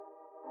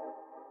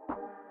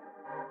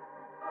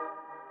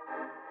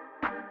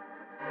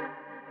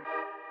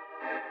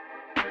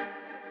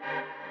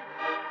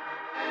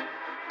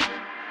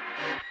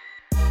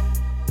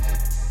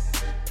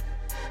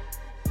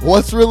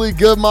What's really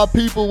good, my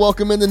people?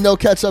 Welcome into No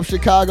Catch Up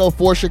Chicago,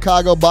 for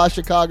Chicago, by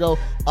Chicago.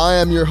 I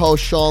am your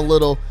host, Sean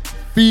Little.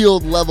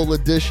 Field level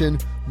edition.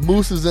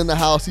 Moose is in the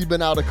house. He's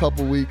been out a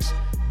couple weeks.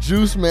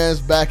 Juice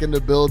Man's back in the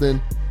building.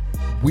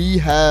 We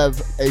have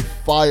a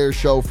fire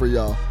show for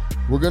y'all.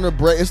 We're going to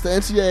break. It's the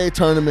NCAA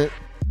tournament,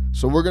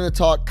 so we're going to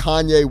talk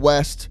Kanye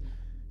West.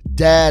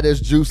 Dad,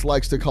 as Juice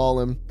likes to call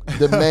him.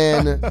 The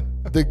man,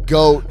 the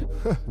GOAT.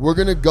 We're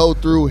going to go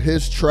through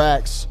his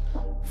tracks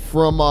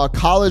from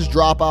College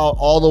Dropout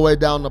all the way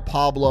down to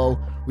Pablo.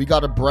 We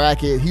got a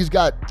bracket. He's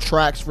got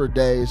tracks for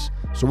days.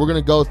 So we're going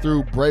to go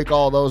through, break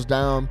all those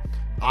down.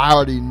 I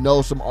already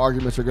know some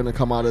arguments are going to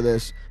come out of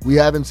this. We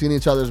haven't seen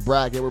each other's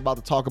bracket. We're about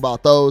to talk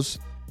about those.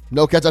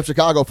 No Catch Up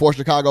Chicago, for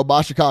Chicago,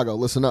 by Chicago.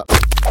 Listen up.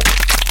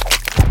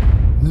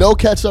 No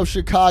Catch Up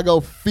Chicago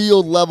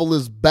field level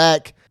is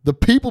back. The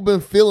people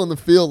been feeling the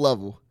field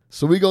level.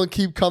 So we're going to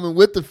keep coming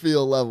with the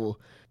field level.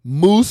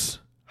 Moose,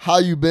 how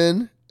you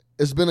been?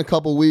 It's been a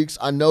couple weeks.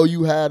 I know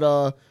you had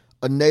a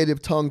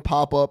native tongue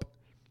pop-up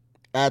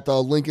at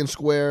the Lincoln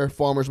Square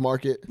Farmers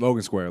Market.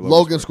 Logan Square.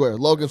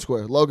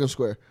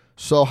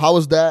 So how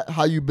was that?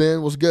 How you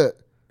been? What's good?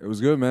 It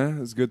was good,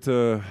 man. It's good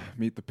to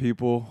meet the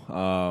people.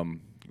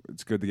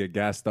 It's good to get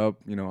gassed up,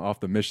 off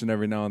the mission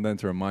every now and then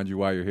to remind you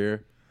why you're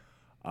here.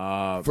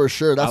 For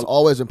sure. That's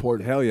always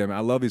important. Hell yeah, man.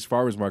 I love these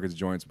farmers markets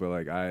joints,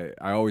 but I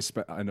always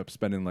end up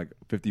spending like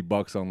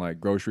 $50 on like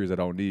groceries I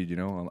don't need,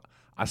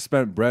 I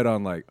spent bread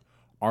on like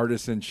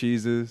artisan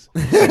cheeses,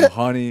 some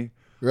honey.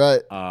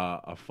 Right.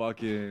 A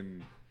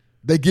fucking...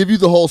 They give you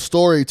the whole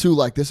story, too.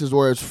 Like, this is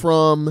where it's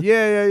from.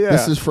 Yeah.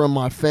 This is from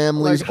my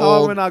family's like,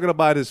 how am I not going to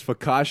buy this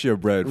focaccia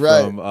bread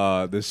right.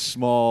 from this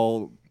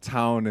small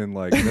town in,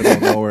 like, middle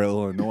of nowhere,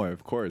 Illinois?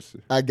 Of course.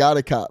 I got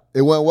a cop.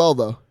 It went well,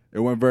 though.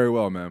 It went very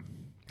well, man.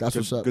 That's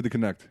what's up. Good to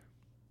connect.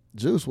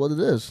 Juice, what it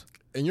is.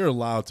 And you're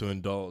allowed to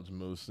indulge,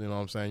 Moose. You know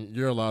what I'm saying?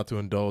 You're allowed to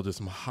indulge in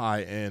some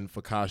high-end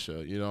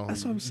focaccia,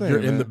 That's what I'm saying,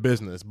 You're man. in the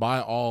business. Buy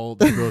all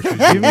the groceries you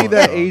Give me want.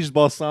 that aged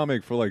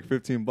balsamic for like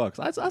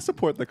 $15. I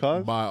support the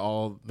cause. Buy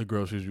all the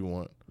groceries you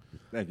want.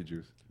 Thank you,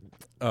 Juice.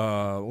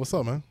 What's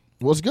up, man?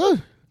 What's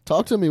good?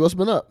 Talk to me. What's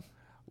been up?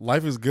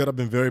 Life is good. I've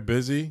been very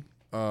busy.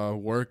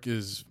 Work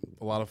is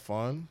a lot of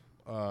fun.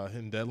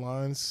 Hitting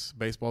deadlines.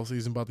 Baseball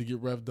season about to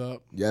get revved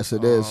up. Yes,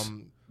 it is.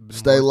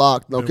 Stay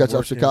locked. No Catch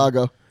Up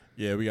Chicago.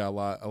 Yeah, we got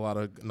a lot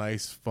of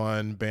nice,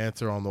 fun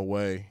banter on the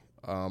way.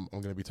 I'm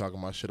going to be talking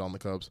my shit on the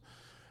Cubs.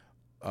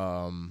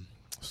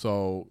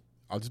 So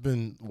I've just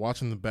been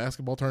watching the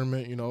basketball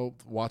tournament,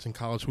 watching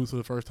college hoops for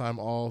the first time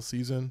all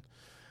season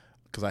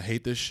because I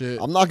hate this shit.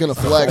 I'm not going to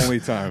flex.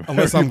 Only time.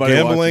 Unless I'm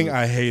gambling,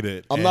 I hate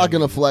it. I'm not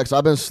going to flex.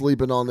 I've been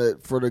sleeping on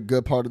it for the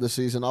good part of the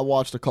season. I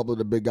watched a couple of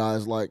the big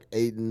guys like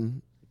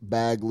Ayton,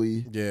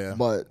 Bagley. Yeah.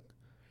 But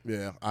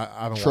yeah,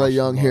 I don't Trae watch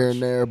Young much. here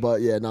and there,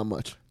 but yeah, not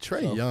much.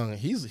 Trae Young,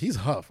 he's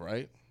Huff,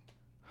 right?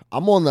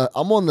 I'm on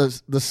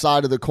the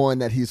side of the coin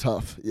that he's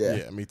Huff. Yeah.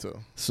 Yeah, me too.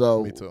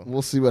 So Me too.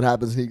 we'll see what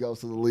happens when he goes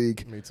to the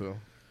league. Me too.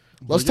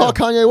 Let's talk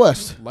Kanye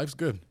West. Life's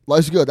good.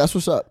 Life's good. That's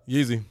what's up.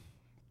 Yeezy.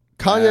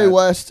 Kanye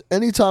West,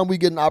 anytime we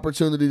get an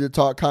opportunity to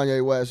talk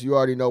Kanye West, you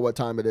already know what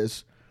time it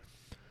is.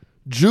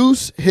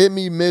 Juice hit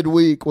me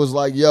midweek, was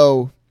like,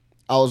 yo,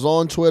 I was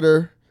on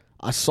Twitter.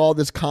 I saw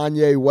this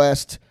Kanye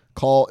West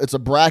it's a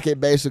bracket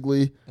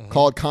basically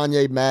called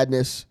Kanye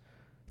Madness.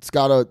 It's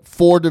got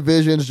 4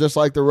 divisions just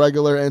like the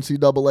regular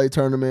NCAA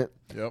tournament.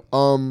 Yep.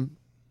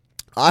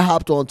 I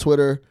hopped on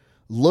Twitter,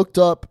 looked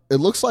up. It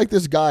looks like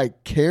this guy,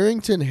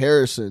 Carrington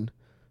Harrison,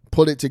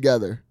 put it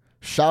together.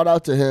 Shout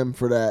out to him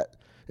for that.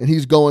 And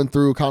he's going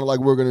through kind of like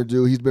we're going to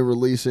do. He's been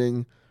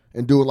releasing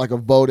and doing like a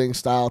voting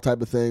style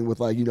type of thing with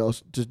like,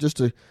 just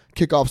to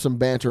kick off some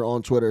banter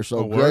on Twitter.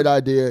 So great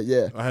idea.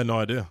 Yeah. I had no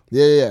idea.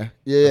 Yeah.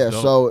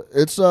 So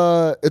it's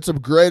a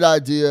great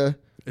idea.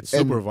 It's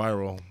super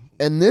viral.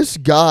 And this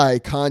guy,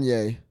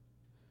 Kanye,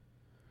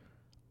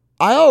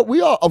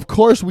 of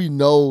course we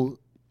know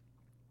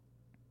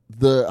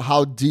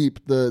how deep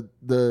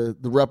the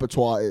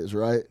repertoire is,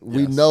 right? Yes.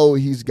 We know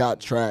he's got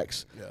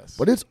tracks. Yes.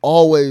 But it's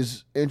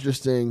always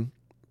interesting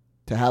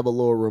to have a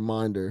little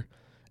reminder.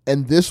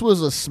 And this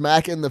was a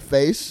smack in the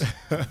face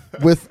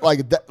with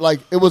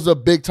it was a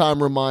big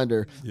time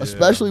reminder,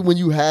 especially when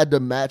you had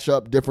to match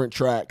up different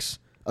tracks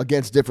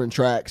against different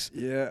tracks.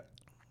 Yeah.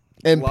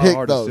 And a lot pick of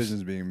hard those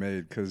decisions being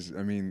made because,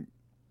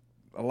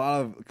 a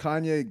lot of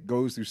Kanye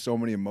goes through so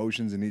many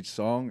emotions in each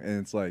song, and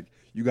it's like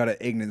you got an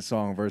ignorant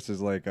song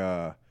versus like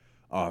a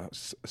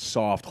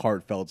soft,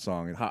 heartfelt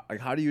song.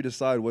 And how do you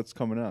decide what's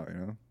coming out,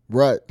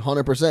 Right,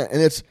 100%.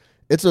 And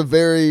it's a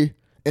very...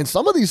 And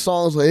some of these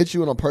songs will hit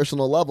you on a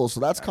personal level,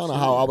 so that's kind of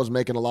how I was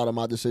making a lot of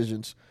my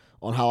decisions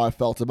on how I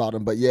felt about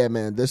them. But yeah,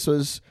 man, this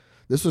was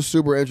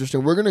super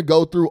interesting. We're gonna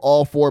go through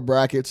all 4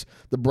 brackets.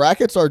 The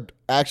brackets are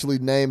actually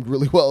named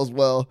really well as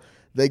well.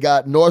 They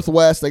got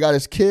Northwest, they got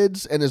his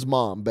kids and his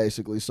mom,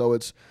 basically. So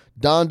it's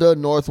Donda,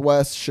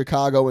 Northwest,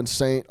 Chicago, and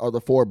Saint are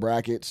the 4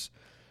 brackets.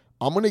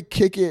 I'm gonna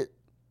kick it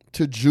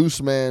to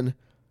Juice Man.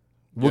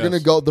 We're gonna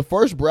go. The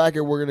first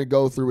bracket we're gonna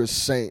go through is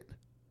Saint.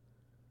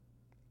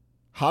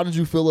 How did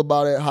you feel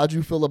about it? How did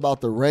you feel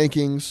about the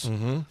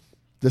rankings,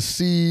 the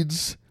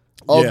seeds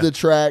of the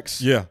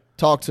tracks? Yeah.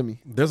 Talk to me.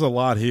 There's a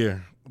lot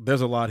here.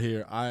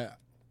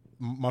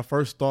 My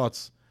first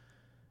thoughts,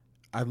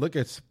 I look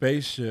at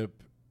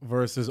Spaceship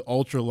versus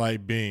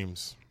Ultralight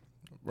Beams,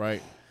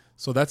 right?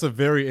 So that's a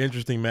very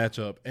interesting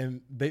matchup.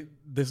 And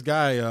this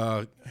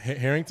guy,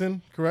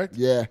 Harrington, correct?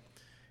 Yeah.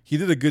 He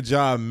did a good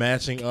job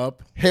matching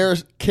up.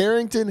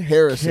 Carrington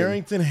Harrison.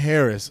 Carrington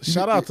Harris.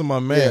 Shout out to my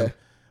man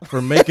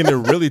for making it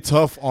really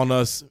tough on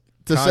us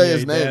to Kanye say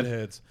his name.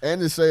 Dadheads.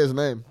 And to say his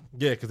name.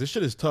 Yeah, because this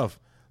shit is tough.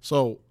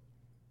 So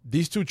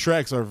these two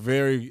tracks are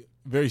very,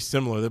 very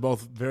similar. They're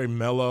both very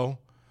mellow,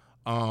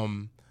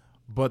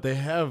 but they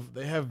have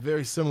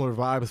very similar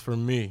vibes for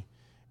me.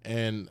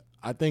 And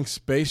I think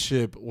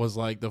Spaceship was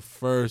like the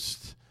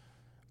first,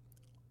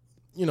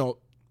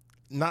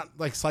 not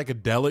like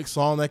psychedelic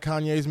song that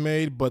Kanye's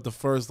made, but the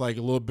first like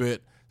a little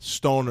bit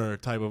stoner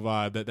type of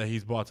vibe that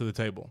he's brought to the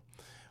table.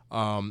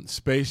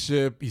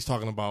 Spaceship, he's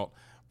talking about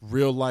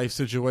real life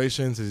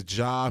situations, his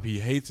job. He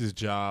hates his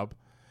job,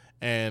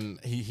 and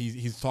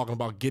he's talking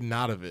about getting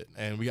out of it.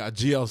 And we got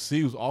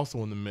GLC, who's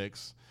also in the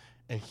mix,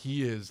 and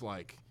he is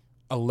like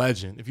a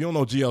legend. If you don't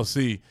know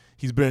GLC,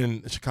 he's been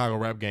in the Chicago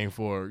rap game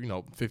for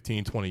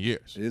 15, 20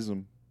 years.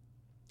 Ism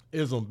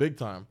big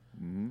time.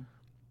 Mm-hmm.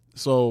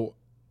 So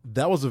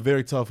that was a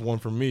very tough one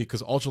for me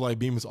because Ultralight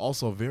Beam is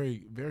also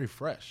very, very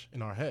fresh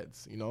in our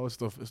heads.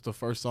 It's the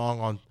first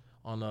song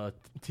on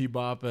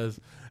T-Bop as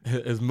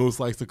Moose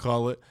likes to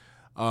call it,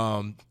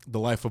 The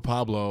Life of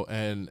Pablo,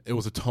 and it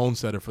was a tone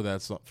setter for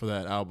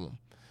that album.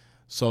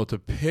 So to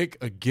pick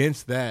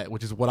against that,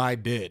 which is what I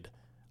did,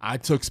 I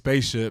took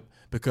Spaceship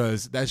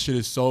because that shit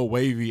is so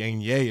wavy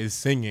and Ye is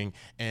singing,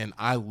 and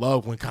I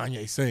love when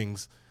Kanye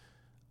sings.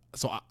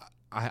 So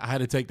I had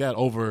to take that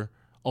over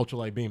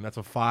Ultralight Beam. That's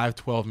a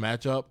 5-12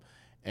 matchup,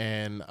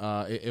 and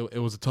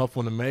it was a tough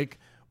one to make,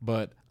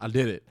 but I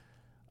did it.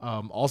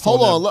 Also,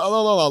 hold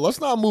on. Let's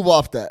not move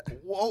off that.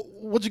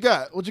 What you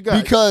got?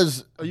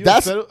 Because are you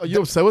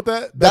upset with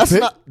that?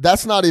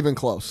 That's not even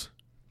close.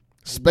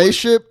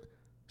 Spaceship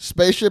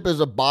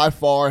is a by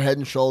far Head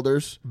and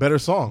Shoulders better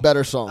song.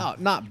 Oh,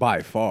 not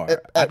by far.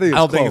 I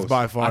don't think it's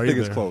by far. I think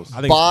either. it's close.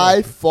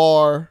 By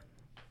far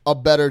a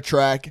better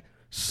track,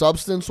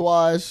 substance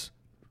wise,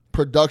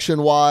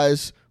 production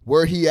wise,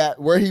 where he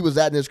was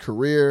at in his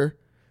career,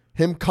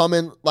 him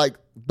coming like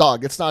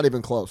dog. It's not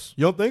even close.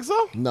 You don't think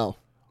so? No.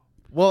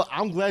 Well,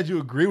 I'm glad you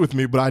agree with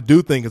me, but I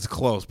do think it's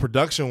close.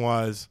 Production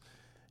wise,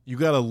 you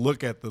got to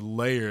look at the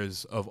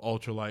layers of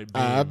Ultralight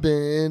Beam. I've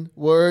been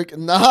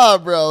working. Nah,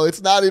 bro,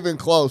 it's not even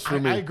close for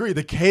me. I agree.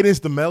 The cadence,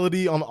 the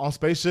melody on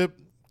Spaceship,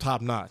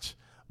 top notch.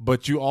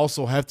 But you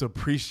also have to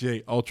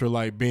appreciate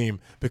Ultralight Beam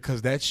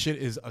because that shit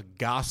is a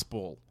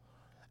gospel,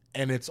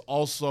 and it's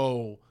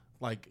also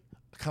like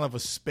kind of a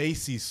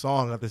spacey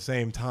song at the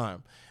same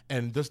time.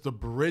 And just the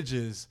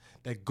bridges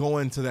that go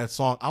into that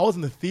song. I was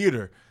in the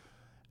theater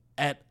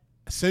at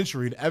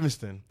Century in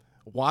Evanston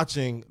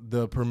watching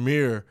the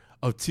premiere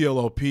of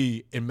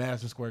TLOP in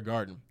Madison Square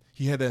Garden.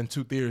 He had that in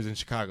 2 theaters in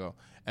Chicago,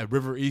 at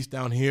River East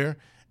down here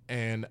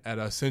and at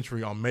a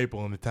Century on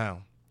Maple in the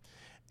town.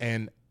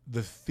 And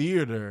the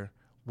theater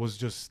was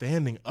just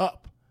standing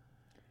up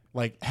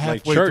like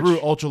halfway through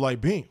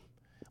Ultralight Beam.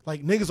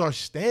 Like niggas are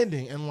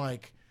standing, and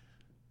like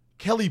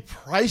Kelly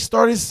Price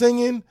started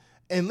singing,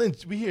 and then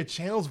we hear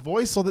Channel's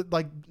voice, so that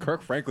like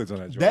Kirk Franklin's on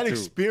that joint that too,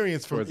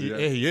 experience from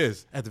he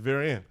is at the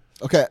very end.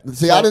 Okay,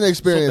 see, I didn't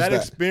experience that. That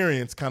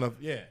experience kind of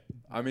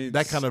I mean,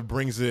 that kind of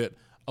brings it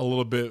a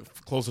little bit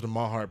closer to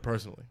my heart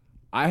personally.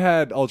 I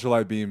had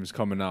Ultralight Beams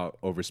coming out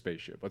over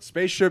Spaceship, but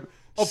Spaceship.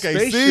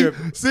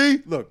 See,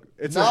 look,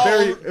 it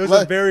was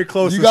a very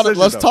close.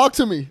 Let's talk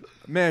to me,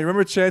 man.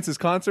 Remember Chance's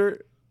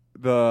concert,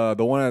 the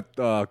one at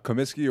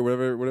Comiskey or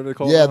whatever they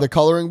call it. Yeah, the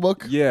coloring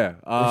book. Yeah,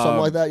 or something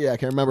like that. Yeah, I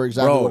can't remember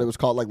exactly what it was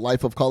called, like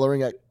Life of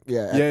Coloring.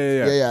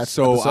 Yeah.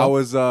 So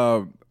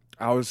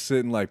I was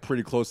sitting like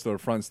pretty close to the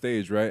front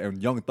stage, right?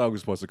 And Young Thug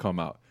was supposed to come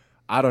out.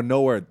 Out of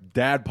nowhere,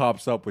 Dad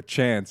pops up with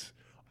Chance,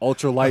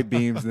 Ultralight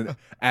Beams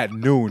at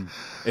noon.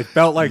 It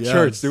felt like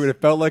church, dude.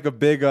 It felt like a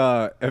big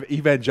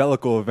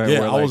evangelical event.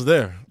 Yeah, where, I was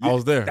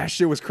there. That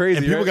shit was crazy.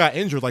 And people got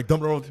injured, like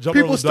jumping over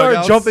people the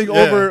started dugouts. jumping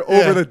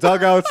over the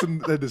dugouts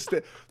and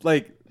the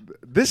like.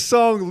 This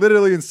song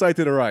literally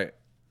incited a riot.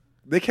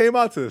 They came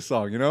out to this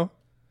song,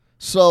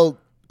 So,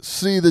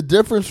 see, the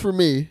difference for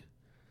me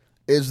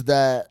is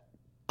that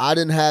I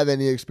didn't have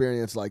any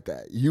experience like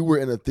that. You were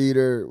in a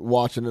theater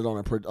watching it on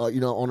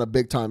on a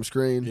big time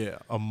screen. Yeah,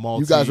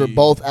 you guys were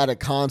both at a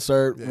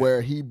concert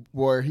where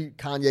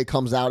Kanye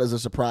comes out as a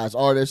surprise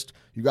artist.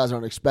 You guys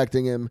aren't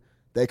expecting him.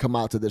 They come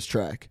out to this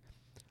track.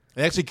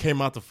 They actually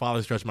came out to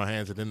Father Stretch My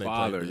Hands, and then they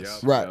played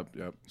this. Right.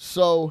 Yep.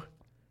 So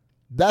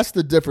that's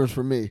the difference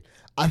for me.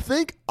 I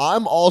think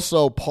I'm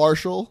also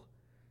partial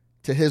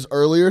to his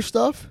earlier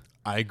stuff.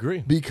 I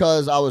agree.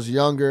 Because I was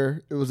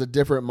younger. It was a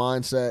different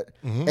mindset.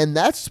 Mm-hmm. And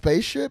that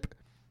Spaceship,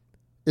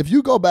 if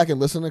you go back and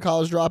listen to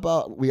College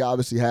Dropout, we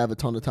obviously have a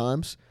ton of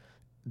times,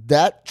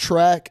 that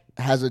track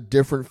has a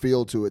different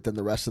feel to it than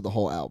the rest of the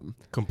whole album.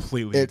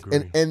 Completely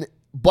agree. And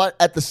but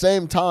at the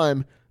same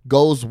time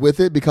goes with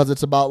it because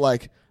it's about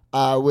like,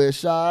 I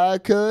wish I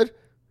could,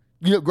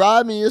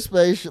 grab me a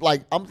space.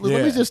 Like, let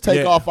me just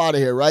take off out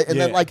of here, right? And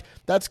then like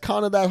that's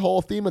kind of that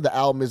whole theme of the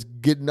album is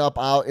getting up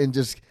out and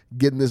just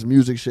getting this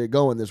music shit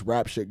going, this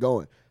rap shit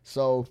going.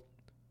 So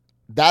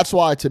that's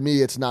why to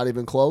me it's not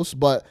even close.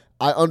 But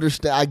I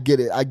understand, I get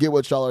it, I get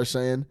what y'all are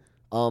saying.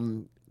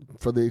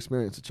 For the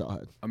experience that y'all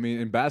had. I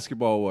mean, in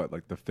basketball, what,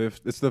 like the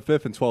 5th? It's the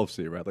 5th and 12th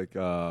seed, right? Like,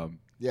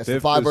 yes,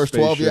 the 5 versus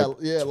 12.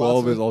 Yeah.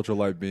 12 is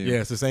ultralight beam. Yeah,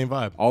 it's the same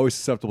vibe. Always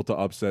susceptible to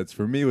upsets.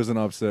 For me, it was an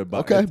upset,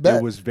 but Okay,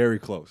 it was very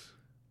close.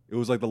 It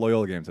was like the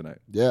Loyola game tonight.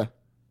 Yeah.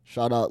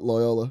 Shout out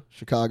Loyola,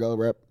 Chicago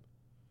rep.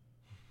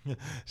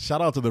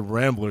 Shout out to the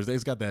Ramblers. They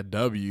just got that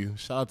W.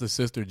 Shout out to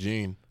Sister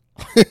Jean.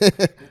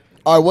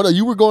 All right,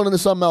 you were going into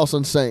something else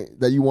on Saint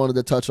that you wanted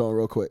to touch on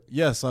real quick.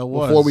 Yes, I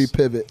was. Before we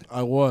pivot.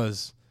 I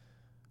was.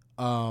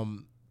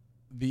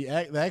 The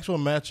actual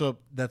matchup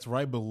that's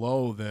right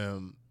below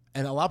them,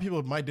 and a lot of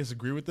people might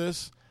disagree with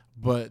this,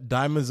 but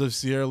Diamonds of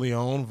Sierra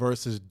Leone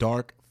versus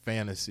Dark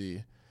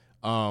Fantasy.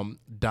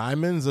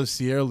 Diamonds of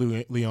Sierra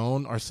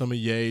Leone are some of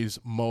Ye's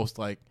most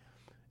like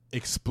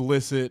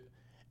explicit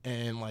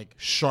and like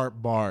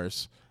sharp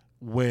bars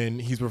when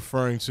he's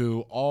referring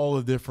to all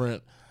the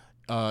different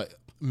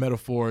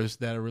metaphors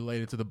that are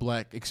related to the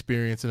black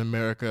experience in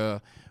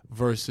America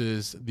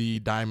versus the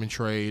diamond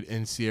trade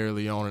in Sierra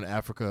Leone and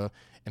Africa,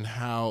 and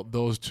how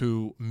those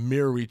two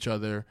mirror each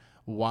other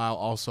while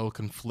also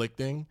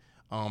conflicting.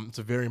 It's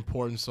a very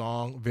important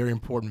song, very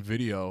important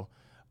video.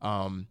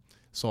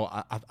 So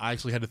I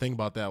actually had to think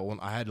about that when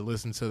I had to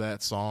listen to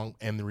that song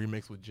and the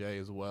remix with Jay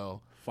as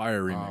well.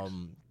 Fire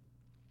remix.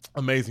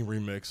 Amazing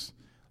remix.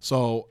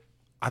 So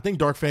I think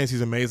Dark Fantasy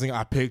is amazing.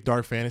 I picked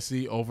Dark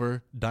Fantasy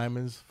over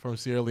Diamonds from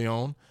Sierra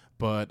Leone.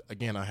 But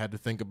again, I had to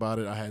think about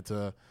it. I had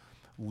to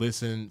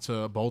listen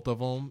to both of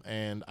them,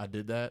 and I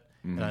did that.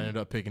 Mm-hmm. And I ended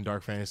up picking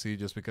Dark Fantasy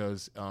just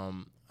because,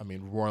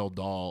 Royal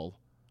Dahl,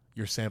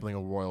 you're sampling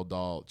a Royal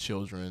Dahl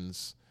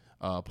children's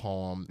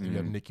poem. Mm-hmm. You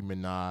have Nicki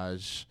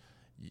Minaj,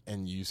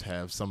 and you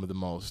have some of the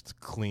most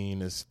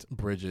cleanest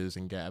bridges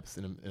and gaps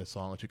in a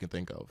song that you can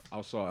think of.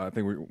 Also, I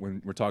think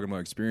when we're talking about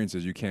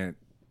experiences, you can't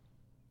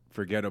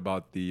forget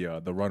about the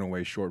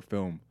Runaway short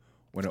film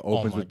when it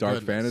opens with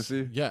Dark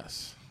Fantasy.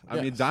 Yes.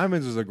 I mean,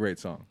 Diamonds is a great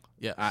song.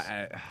 Yes.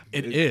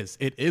 It is.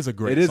 It is a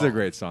great song. It is a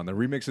great song. The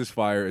remix is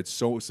fire. It's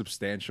so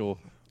substantial.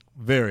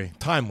 Very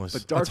timeless.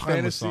 But Dark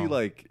Fantasy,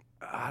 song.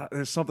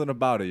 There's something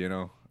about it,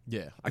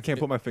 Yeah. I can't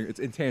put my finger. It's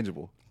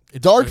intangible.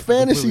 Dark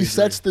Fantasy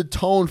sets the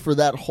tone for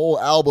that whole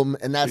album,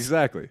 and that's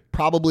exactly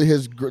probably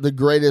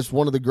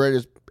one of the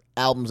greatest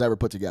albums ever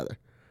put together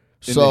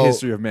in the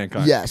history of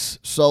mankind. Yes,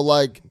 so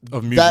like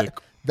of music,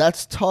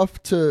 that's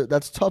tough to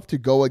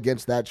go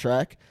against that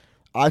track.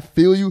 I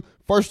feel you.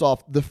 First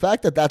off, the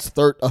fact that that's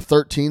a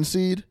 13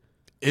 seed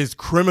is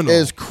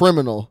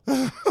criminal.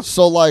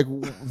 So like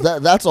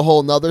that's a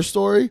whole nother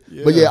story.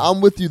 Yeah. But yeah, I'm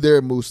with you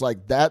there, Moose.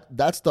 Like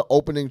that's the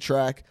opening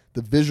track.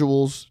 The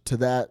visuals to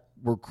that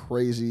were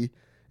crazy.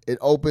 It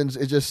opens.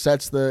 It just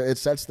sets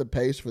the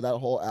pace for that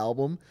whole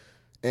album,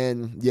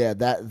 and yeah,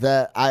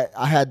 that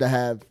I had to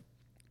have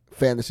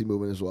Fantasy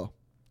Movement as well,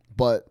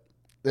 but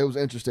it was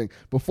interesting.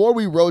 Before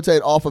we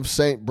rotate off of the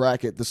Saint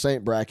bracket,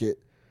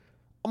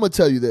 I'm gonna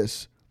tell you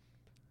this: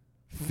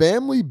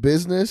 Family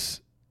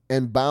Business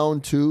and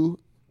Bound 2,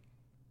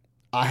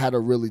 I had a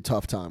really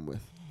tough time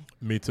with.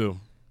 Me too.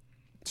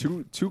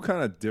 Two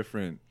kind of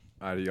different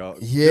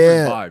ideologies.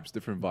 Yeah,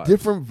 different vibes.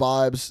 Different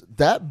vibes.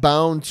 That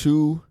Bound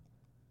 2.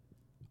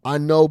 I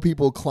know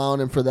people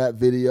clowning for that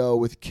video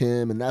with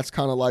Kim, and that's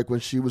kind of like when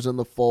she was in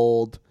the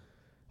fold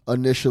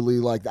initially.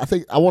 Like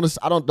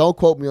don't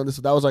quote me on this.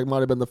 That was like might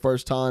have been the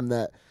first time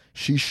that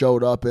she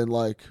showed up in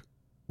like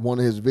one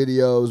of his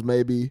videos,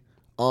 maybe.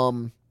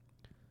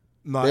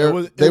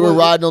 They were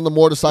riding on the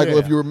motorcycle,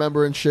 if you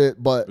remember, and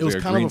shit. But it was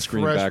like kind of a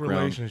fresh background.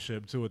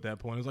 Relationship too at that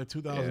point. It was like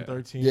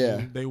 2013.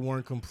 Yeah. They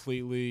weren't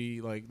completely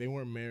they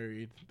weren't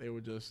married. They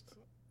were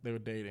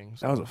dating.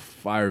 So. That was a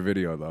fire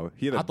video, though.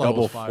 He had a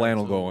double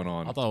flannel going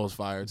on. I thought it was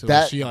fire, too.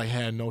 She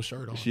had no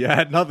shirt on. She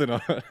had nothing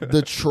on.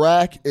 The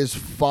track is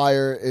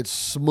fire. It's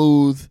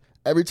smooth.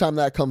 Every time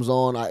that comes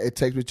on, it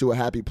takes me to a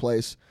happy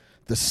place.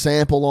 The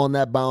sample on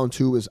that Bound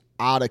 2 is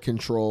out of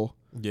control.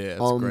 Yeah,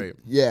 it's great.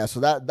 Yeah, so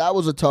that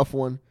was a tough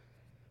one.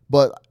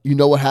 But you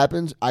know what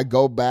happens? I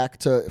go back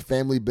to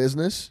Family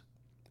Business.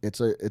 It's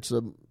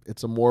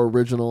a more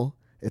original.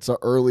 It's an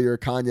earlier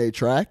Kanye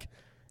track.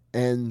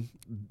 And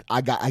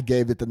I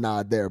gave it the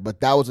nod there,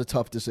 but that was a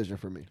tough decision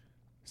for me.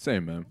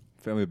 Same, man.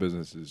 Family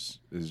Business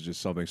is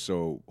just something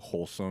so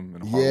wholesome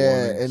and heartwarming.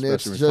 Yeah, and especially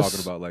it's when just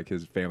talking about like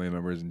his family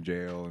members in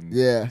jail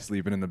and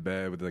sleeping in the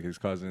bed with like his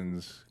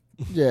cousins.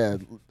 Yeah,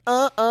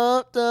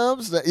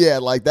 yeah,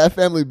 like that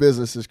Family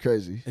Business is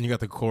crazy. And you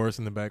got the chorus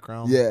in the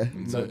background. Yeah,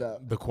 no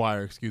doubt. The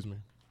choir, excuse me.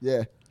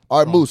 Yeah. All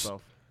right, Moose,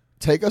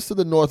 take us to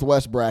the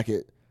Northwest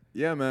bracket.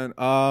 Yeah, man.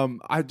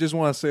 I just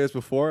want to say this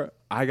before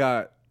I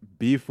got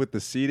beef with the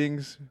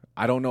seedings.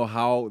 I don't know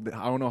how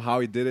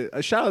he did it.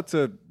 A shout out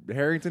to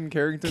Carrington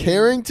Harrison. Yeah.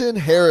 Carrington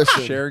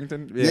Harrison.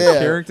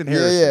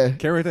 Yeah.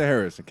 Carrington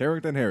Harrison. Shout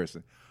Carrington out to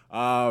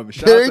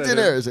him.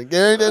 Harrison.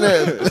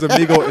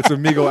 It's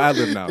Amigo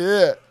ad-lib now.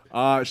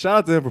 Yeah. Shout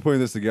out to him for putting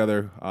this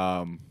together.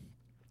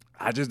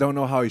 I just don't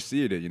know how he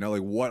seeded it. You know,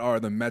 like what are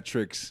the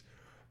metrics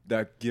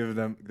that give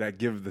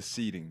the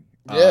seeding?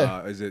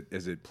 Yeah. Is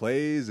it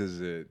plays?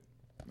 Is it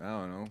I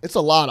don't know. It's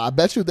a lot. I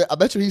bet you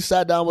he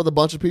sat down with a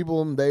bunch of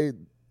people and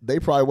they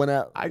probably went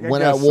at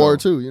guess war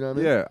so. too. You know what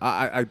I mean?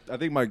 Yeah. I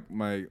think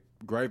my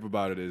gripe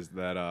about it is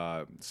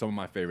that some of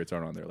my favorites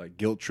aren't on there, like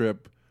Guilt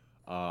Trip,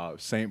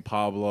 Saint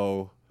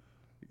Pablo,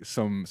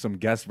 some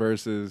guest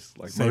verses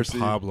like Saint Mercy.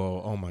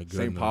 Pablo. Oh my goodness.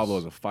 Saint Pablo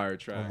is a fire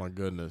track. Oh my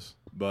goodness.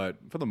 But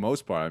for the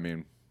most part, I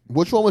mean,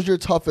 Which one was your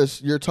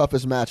toughest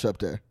matchup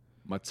there?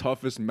 my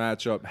toughest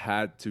matchup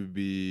had to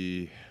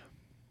be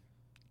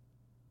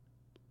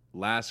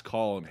Last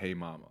Call and Hey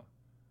Mama.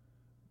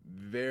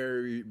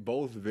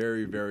 Both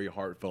very, very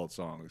heartfelt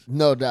songs.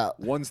 No doubt.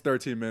 One's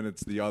 13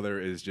 minutes, the other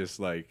is just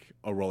like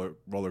a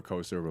roller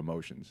coaster of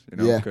emotions. You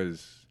know, Yeah.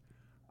 because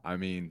I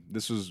mean,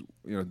 this was,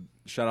 you know,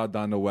 shout out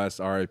Donda West,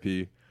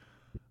 R.I.P.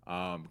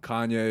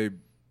 Kanye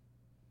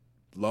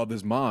loved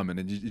his mom, and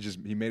then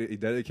he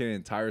dedicated an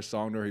entire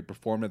song to her. He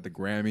performed at the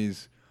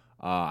Grammys.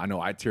 I know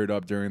I teared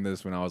up during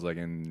this when I was like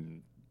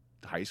in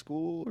high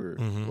school or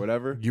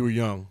whatever. You were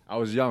young. I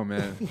was young,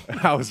 man.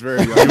 I was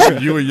very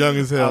young. You were young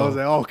as hell. I was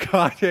like, oh,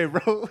 Kanye,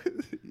 bro.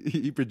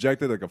 He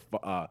projected like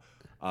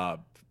a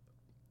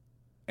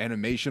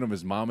animation of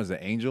his mom as an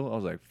angel. I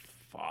was like,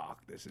 fuck,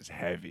 this is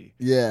heavy.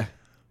 Yeah.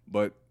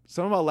 But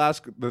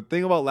the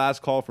thing about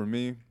Last Call for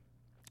me,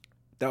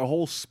 that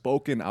whole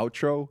spoken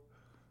outro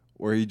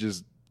where he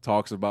just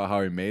talks about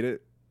how he made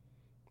it,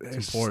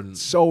 It's important.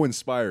 So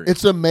inspiring.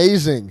 It's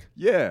amazing.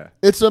 Yeah.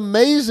 It's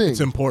amazing. It's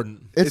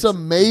important. It's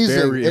amazing.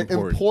 very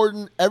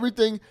important.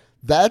 Everything.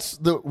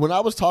 When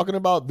I was talking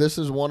about this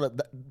is one of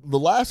the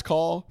Last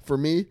Call for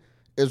me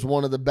is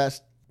one of the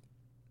best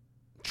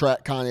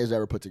track Kanye's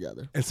ever put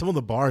together. And some of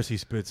the bars he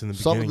spits in the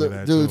beginning of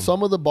that dude, too.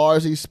 some of the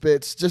bars he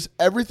spits, just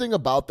everything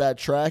about that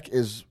track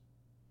is,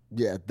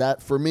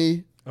 that for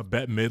me. A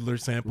Bette Midler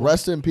sample.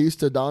 Rest in peace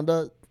to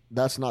Donda.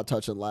 That's not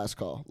touching Last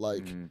Call.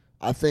 Like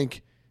I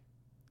think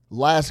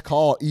Last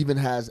Call even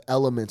has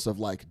elements of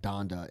like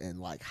Donda and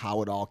like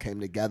how it all came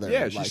together.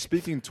 Yeah, and, she's like,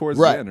 speaking towards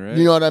right. the end, right?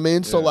 You know what I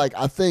mean? So Yeah. like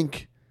I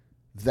think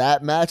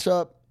that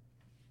matchup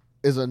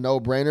is a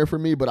no-brainer for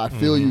me, but I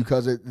feel you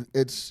because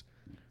it's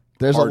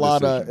there's Hard a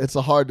lot decision. it's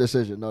a hard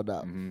decision, no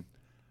doubt.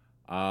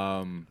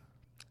 I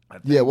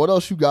think Yeah, what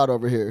else you got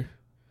over here?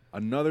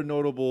 another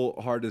notable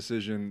hard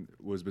decision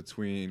was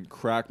between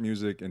Crack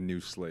Music and New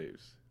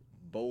Slaves.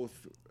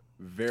 Both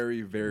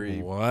very,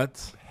 very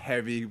What?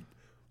 heavy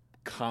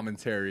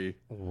commentary.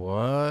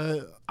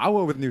 What? I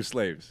went with New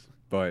Slaves,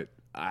 but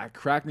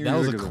Crack Music That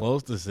was a is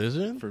close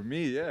decision? for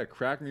me. Yeah,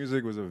 Crack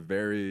Music was a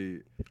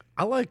very.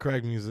 I like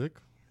crack music.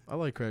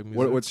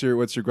 What's your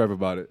gripe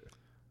about it?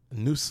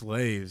 New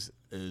Slaves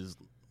is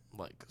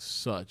like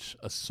such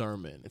a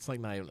sermon. It's like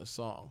not even a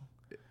song.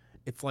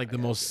 It's like the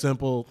most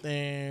simple.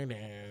 It's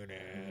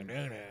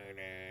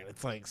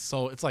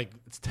like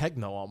it's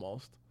techno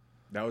almost.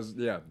 That was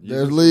yeah.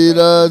 There's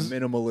leaders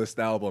minimalist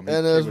album and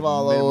It there's was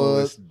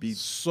followers. minimalist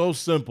beats, So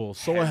simple,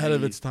 so ahead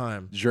of its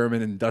time.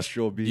 German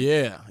industrial beat.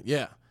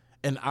 Yeah.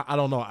 And I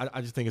don't know. I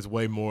just think it's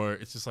way more.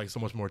 It's just like so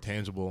much more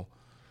tangible.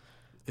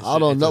 I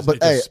don't know, but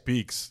it hey. just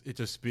speaks. It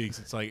just speaks.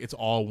 It's like it's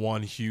all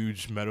one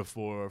huge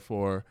metaphor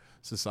for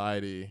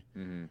society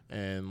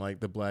and like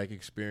the black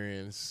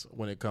experience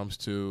when it comes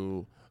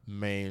to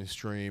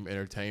mainstream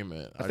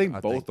entertainment. I think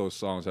both those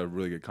songs have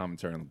really good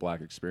commentary on the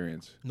black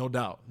experience. No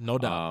doubt.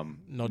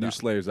 New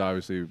Slaves,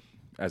 obviously,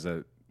 as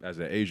an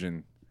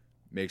Asian,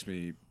 makes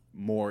me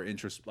more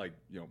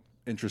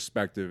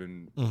introspective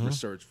and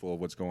researchful of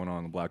what's going on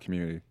in the black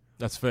community.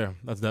 That's fair.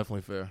 That's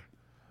definitely fair.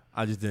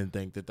 I just didn't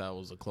think that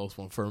was a close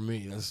one for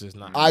me. That's just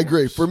not. I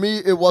agree. For me,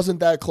 it wasn't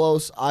that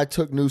close. I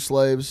took New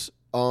Slaves.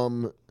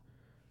 The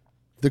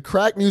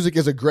Crack Music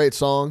is a great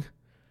song,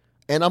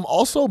 and I'm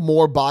also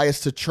more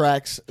biased to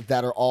tracks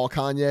that are all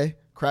Kanye.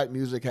 Crack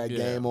Music had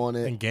Game on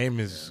it, and Game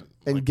is.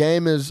 and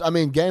Game is. I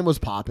mean, Game was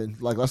popping.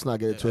 Like, let's not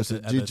get it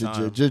twisted. at the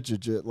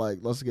time. Like,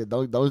 let's get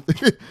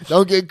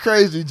don't get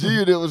crazy. G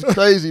Unit was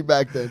crazy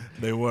back then.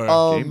 They were.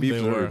 Game beefs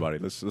they with were. everybody.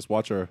 Let's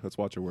watch our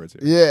words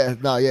here. Yeah,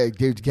 no, yeah.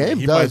 Dude, Game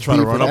He does might try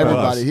to beef run with up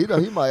on everybody.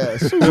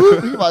 us.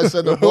 He might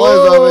send the boys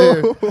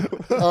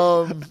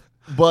over here.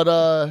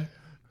 But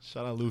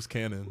Shout out Loose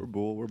Cannon. We're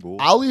bull.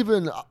 I'll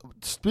even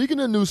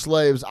speaking of New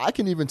Slaves, I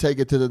can even take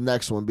it to the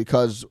next one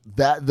because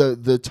that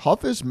the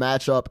toughest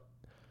matchup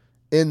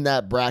in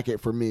that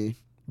bracket for me.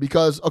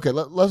 Because okay,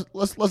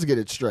 let's get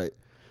it straight.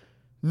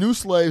 New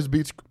Slaves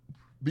beats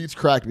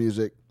Crack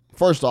Music.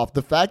 First off,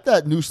 the fact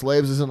that New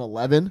Slaves is an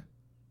 11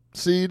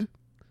 seed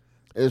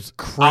is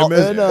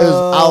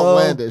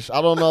outlandish.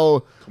 I don't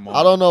know. Come on.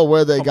 I don't know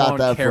where they Come got on,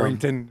 that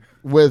Carrington.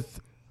 from. With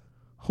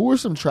who are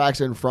some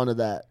tracks in front of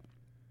that?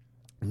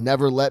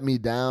 Never Let Me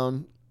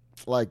Down.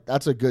 like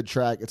that's a good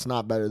track. It's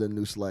not better than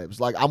New Slaves.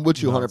 Like I'm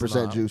with you No, it's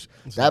 100% not. Juice.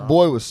 It's That not.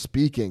 boy was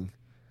speaking,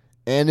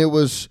 and it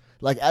was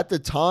like at the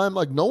time,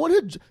 like no one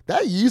had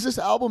that Yeezus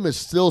album is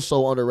still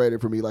so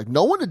underrated for me. Like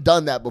no one had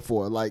done that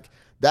before. Like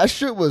that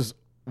shit was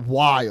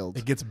wild.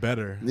 It gets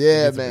better. Yeah,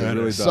 It gets man. better.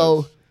 really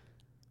So, does.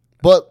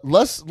 but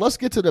let's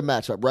get to the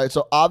matchup, right?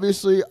 So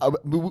obviously,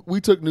 we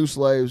took New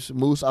Slaves.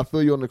 Moose, I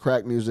feel you on the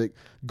crack music.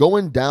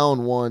 Going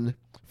down one,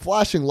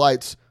 Flashing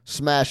Lights,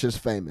 Smash is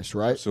famous,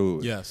 right?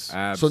 Absolutely. Yes.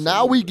 So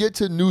now we get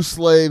to New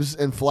Slaves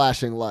and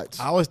Flashing Lights.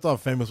 I always thought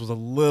Famous was a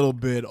little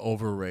bit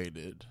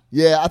overrated.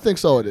 Yeah, I think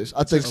so. It is.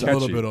 I think a so.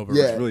 little Catchy. bit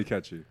overrated. Yeah. It's really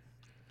catchy.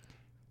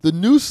 The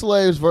New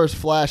Slaves versus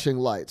Flashing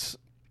Lights.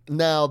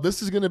 Now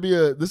this is gonna be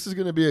a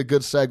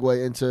good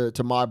segue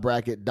into my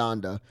bracket,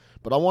 Donda.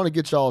 But I want to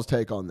get y'all's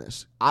take on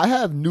this. I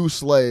have New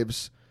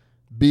Slaves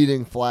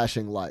beating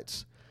Flashing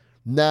Lights.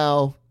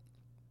 Now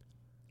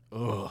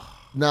Ugh.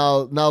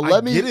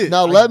 let me get it.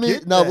 now I let me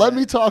get now let that.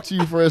 me talk to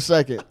you for a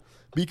second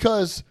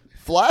because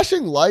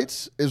Flashing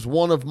Lights is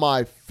one of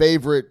my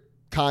favorite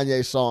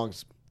Kanye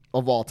songs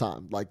of all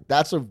time. Like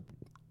that's a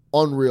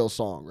unreal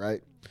song,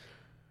 right?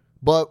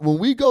 But when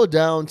we go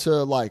down to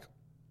like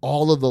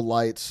all of the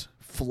lights,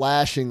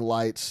 Flashing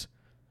Lights,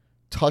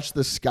 Touch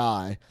the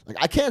Sky, like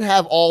I can't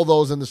have all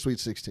those in the Sweet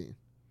 16.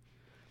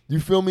 You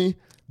feel me?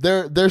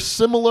 They're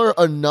similar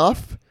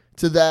enough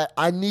to that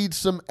I need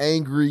some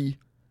angry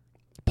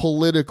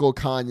political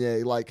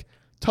Kanye. Like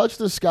Touch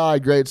the Sky,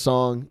 great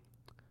song,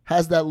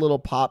 has that little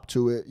pop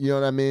to it. You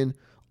know what I mean?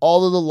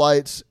 All of the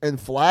lights and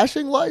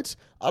Flashing Lights,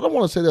 I don't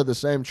want to say they're the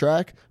same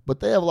track, but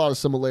they have a lot of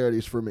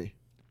similarities for me.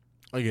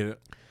 I get it.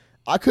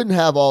 I couldn't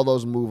have all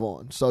those move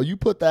on. So you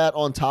put that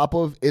on top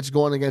of It's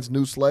Going Against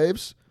New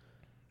Slaves.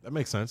 That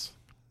makes sense.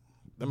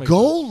 That makes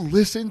Go sense.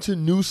 listen to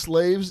New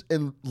Slaves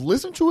and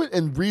listen to it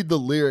and read the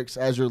lyrics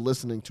as you're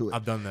listening to it.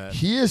 I've done that.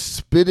 He is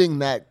spitting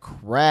that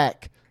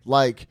crack.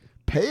 Like,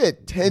 pay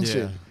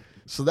attention. Yeah.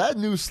 So that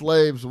New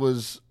Slaves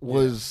was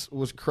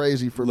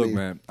crazy for Look, me.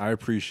 man, I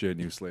appreciate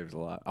New Slaves a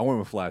lot. I went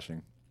with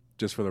Flashing,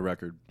 just for the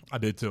record. I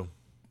did too.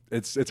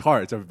 It's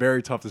hard. It's a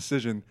very tough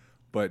decision,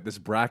 but this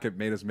bracket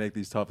made us make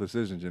these tough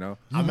decisions, you know?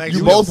 I'm You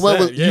actually both went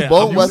upset. with you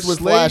both I'm went used- with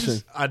Slaves?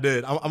 Flashing. I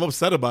did. I'm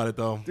upset about it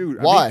though.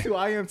 Dude, Why? I mean, too,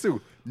 I am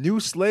too. New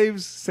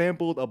Slaves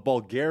sampled a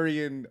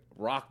Bulgarian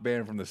rock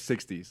band from the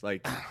 60s.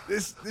 Like,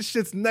 this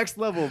shit's next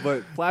level,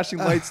 but Flashing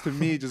Lights to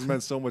me just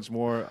meant so much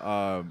more.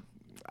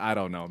 I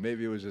don't know.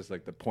 Maybe it was just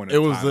like the point of It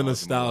was time the I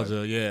was in my life.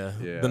 nostalgia, yeah.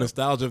 Yeah. The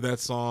nostalgia of that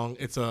song.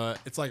 It's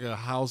like a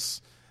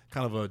house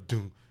kind of a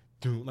doom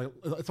doom, like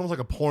it's almost like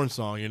a porn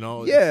song, you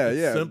know? Yeah, it's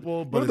yeah.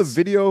 simple, but Remember the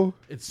video?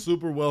 it's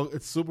super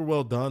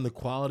well done. The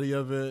quality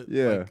of it,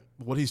 Yeah. like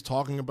what he's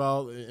talking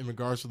about in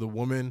regards to the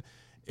woman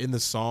in the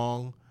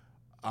song.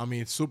 I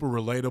mean, it's super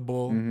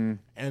relatable, Mm-hmm.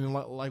 and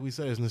like we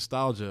said, it's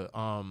nostalgia.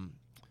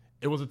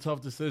 It was a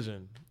tough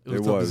decision. It was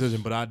It a tough was.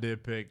 decision, but I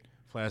did pick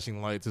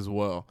Flashing Lights as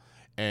well.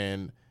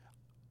 And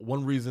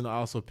one reason I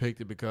also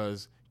picked it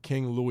because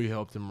King Louis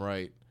helped him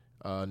write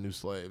New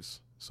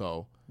Slaves.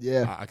 So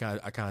Yeah. I kind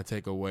of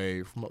take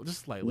away from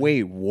just slightly.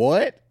 Wait,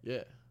 what?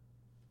 Yeah.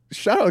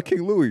 Shout out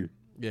King Louis.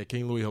 Yeah,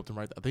 King Louis helped him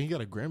write that. I think he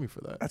got a Grammy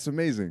for that. That's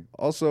amazing.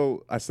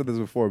 Also, I said this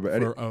before, but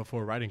Eddie,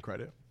 For writing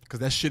credit, because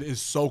that shit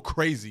is so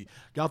crazy.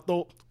 Y'all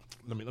throw.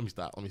 Let me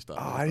stop.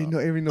 I didn't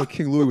even know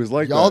King Louis was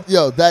like Y'all,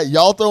 that.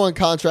 y'all throwing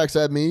contracts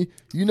at me.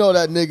 You know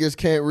that niggas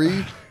can't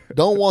read.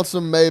 Don't want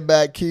some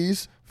Maybach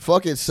keys.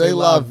 Fuck it, say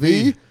la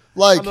vie.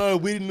 Like, I know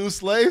we the New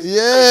Slaves.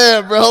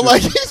 yeah, bro.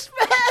 Like he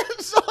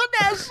spazzed on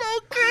that so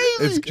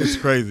crazy. It's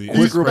crazy. He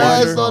Quick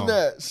reminder. spazzed on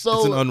that. So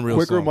It's an unreal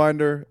Quick song.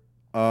 reminder: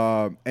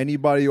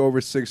 anybody over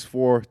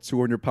 6'4",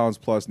 200 pounds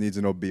plus needs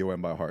to know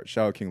BOM by heart.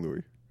 Shout out King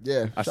Louis.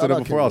 yeah, I shout said it out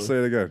before. King I'll Louis. say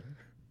it again.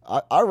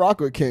 I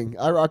rock with King.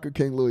 I rock with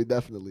King Louis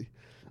definitely.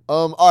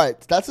 All right,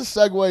 that's a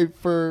segue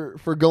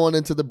for going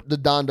into the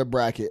Donda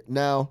bracket.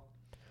 Now,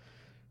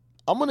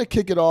 I'm gonna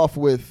kick it off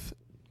with.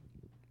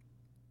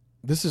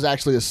 This is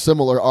actually a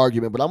similar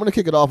argument, but I'm gonna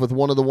kick it off with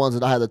one of the ones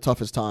that I had the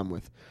toughest time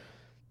with.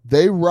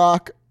 They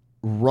rock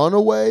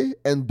 "Runaway"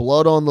 and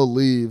 "Blood on the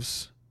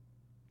Leaves."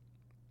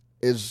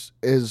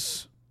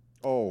 Is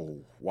Oh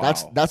wow,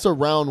 that's a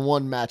round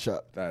one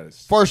matchup. that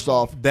is First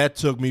off, That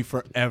took me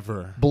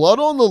forever. Blood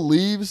on the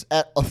Leaves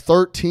at a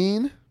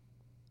 13.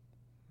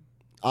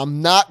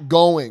 I'm not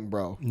going,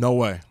 bro. No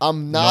way.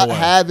 I'm not No way.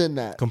 having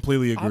that.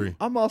 Completely agree.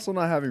 I'm also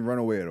not having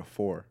Runaway at a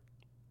 4.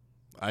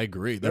 I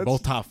agree. They're That's-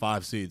 both top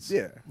 5 seeds.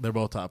 Yeah. They're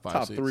both top 5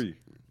 Top seeds. 3.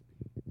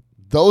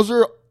 Those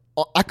are.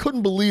 I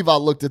couldn't believe I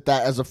looked at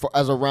that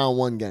as a round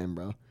one game,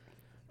 bro.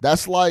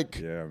 That's like.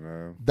 Yeah,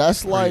 man.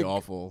 That's Pretty like.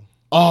 awful.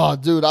 Oh,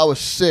 dude, I was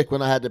sick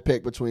when I had to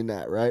pick between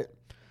that. Right.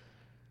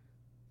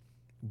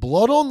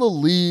 Blood on the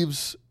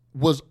Leaves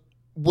was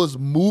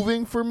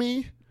moving for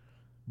me,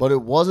 but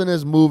it wasn't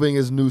as moving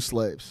as New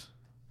Slaves.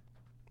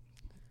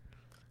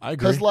 I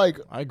agree. Because like.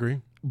 I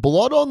agree.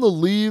 Blood on the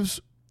Leaves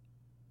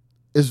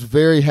is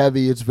very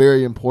heavy. It's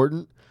very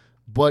important,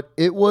 but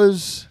it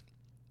was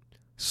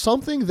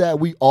something that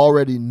we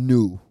already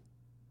knew,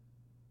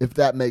 if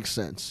that makes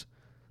sense.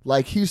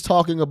 Like, he's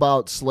talking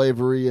about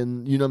slavery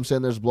and, you know what I'm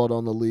saying, there's blood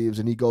on the leaves,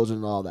 and he goes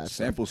into all that stuff.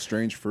 Sample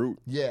strange fruit.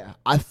 Yeah.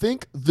 I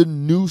think the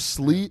new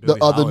Billie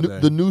Holiday.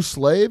 the new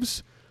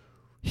slaves,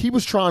 he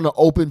was trying to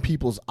open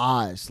people's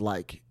eyes.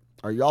 Like,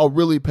 are y'all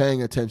really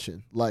paying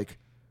attention? Like,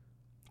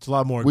 It's a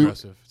lot more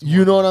aggressive. It's you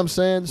more know what I'm aggressive.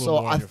 saying? It's a little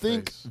So more I in your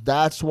think face.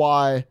 that's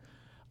why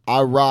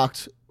I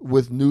rocked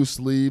with New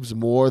Sleeves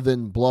more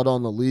than Blood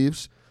on the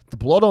Leaves. The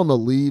Blood on the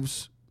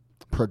Leaves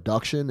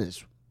production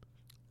is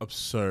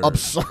absurd.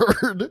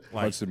 absurd.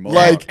 Hudson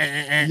Like,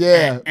 Mohawk.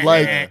 yeah,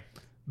 like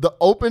the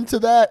open to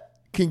that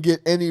can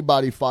get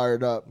anybody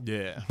fired up.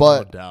 Yeah,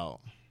 But-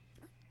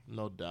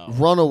 no doubt.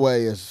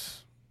 Runaway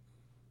is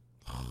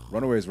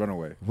Runaway is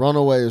Runaway.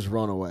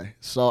 Runaway.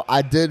 So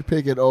I did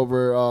pick it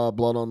over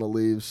Blood on the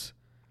Leaves.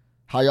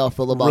 How y'all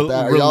feel about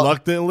that? Are y'all-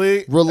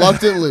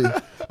 Reluctantly,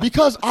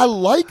 because I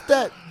like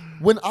that.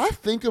 When I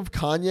think of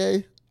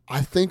Kanye,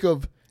 I think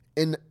of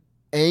an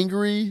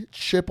angry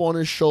chip on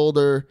his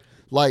shoulder.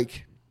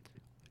 Like,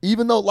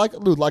 even though,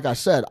 like I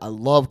said, I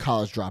love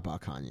College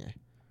Dropout Kanye.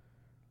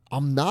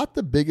 I'm not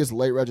the biggest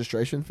Late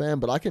Registration fan,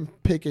 but I can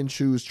pick and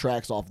choose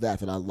tracks off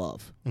that I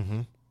love.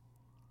 Mm-hmm.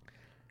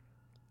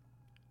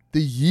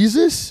 The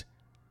Yeezus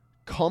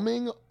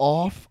coming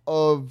off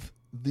of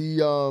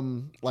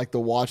the like the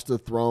Watch the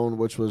Throne,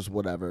 which was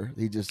whatever.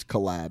 He just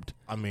collabed.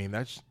 I mean,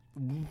 that's.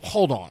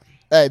 Hold on.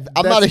 Hey,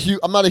 I'm not a That's-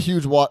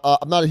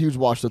 huge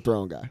Watch the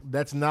Throne guy.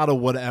 That's not a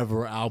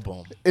whatever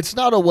album. It's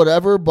not a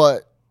whatever,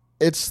 but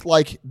it's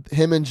like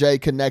him and Jay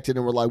connected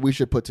and we're like, we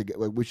should put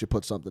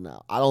something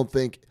out. I don't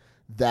think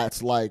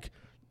that's like,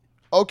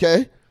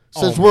 okay,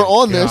 since Oh we're my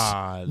on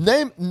God.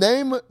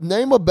 this,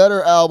 name a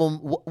better album.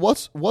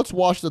 What's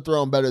Watch the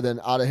Throne better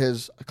than out of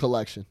his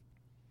collection?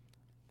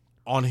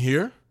 On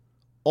here,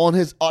 Out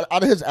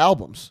of his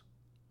albums.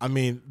 I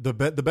mean, the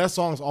best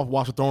songs off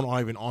Watch the Throne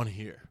aren't even on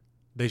here.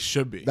 They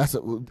should be.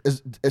 Shouldn't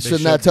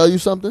should that be. tell you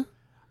something?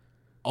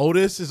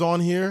 Otis is on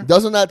here.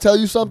 Doesn't that tell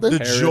you something?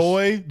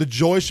 The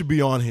joy should be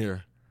on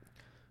here.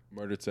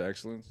 Murder to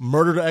Excellence.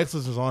 Murder to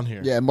Excellence is on here.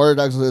 Yeah, Murder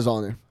to Excellence is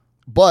on there.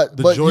 But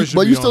The Joy you should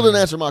be still on didn't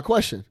there. answer my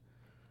question.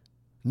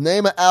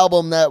 Name an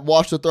album that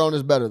Watch the Throne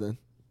is better than.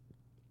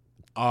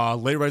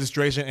 Late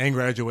Registration and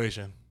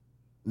Graduation.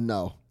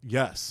 No,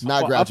 Yes.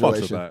 not I fucks with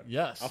Graduation. that.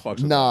 Yes. I fucks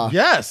with Nah,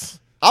 Yes.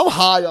 I'm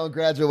high on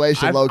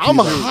Graduation. Low key. I'm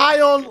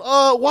high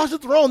on Watch the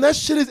Throne. That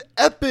shit is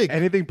epic. that.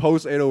 Anything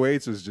post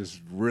 808s is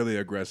just really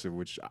aggressive,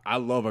 which I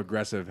love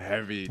aggressive,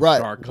 heavy, Right.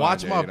 dark Kanye,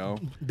 Watch my. you know?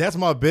 That's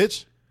my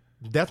bitch.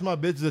 That's my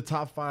bitch. Is the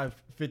top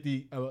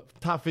 50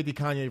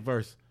 Kanye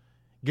verse.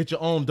 Get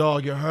your own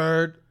dog. You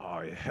heard?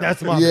 Oh, yeah.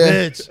 That's my Yeah.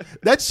 bitch.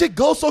 That shit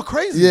goes so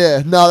crazy.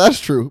 Yeah, no, that's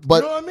true.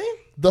 But you know what I mean?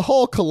 the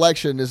whole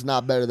collection is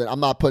not better than. I'm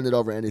not putting it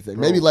over anything.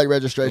 Maybe Bro, Late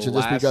Registration,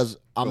 the just because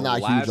I'm the not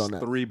huge last on that.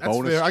 3 That's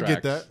bonus fair. I tracks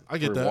get that. I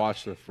get for that.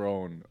 Watch the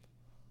Throne.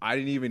 I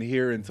didn't even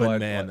hear until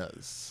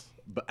Bananas.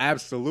 But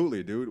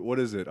absolutely, dude. What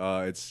is it?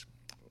 It's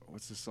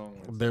what's the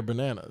song? They're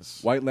bananas.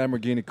 White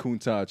Lamborghini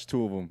Countach,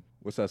 2 of them.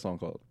 What's that song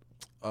called?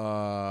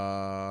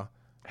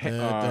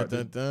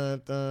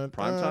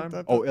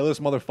 Primetime? Oh, illest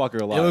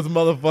motherfucker alive. It was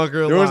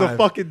motherfucker. There was a Alive.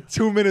 fucking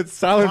 2 minute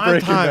silent Prime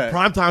break in time. that.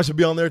 Prime time should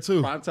be on there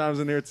too. Primetime's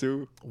in there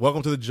too.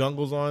 Welcome to the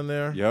Jungle's on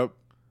there. Yep.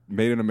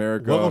 Made in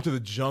America. Welcome to the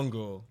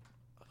Jungle.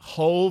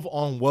 Hove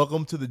on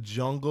Welcome to the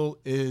Jungle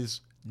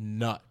is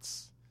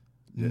nuts.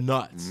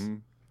 Nuts. Mm-hmm.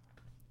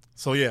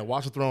 So yeah,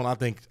 Watch the Throne. I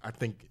think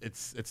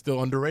it's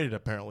still underrated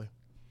apparently.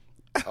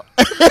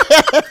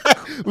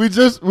 We've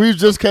just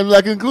came to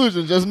that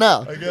conclusion just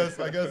now.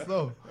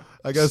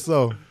 I guess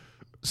so.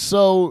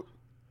 So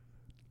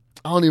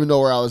I don't even know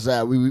where I was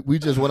at. We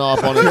just went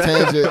off on a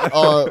tangent.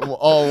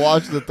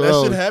 Watch the That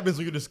Throne. shit happens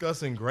when you're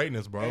discussing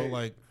greatness, bro.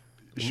 Like,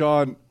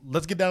 Sean,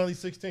 let's get down to these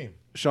 16.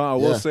 I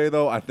will Yeah. say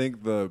though, I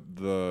think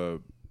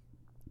the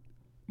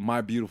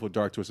My Beautiful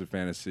Dark Twisted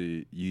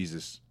Fantasy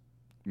Yeezus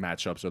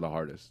matchups are the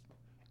hardest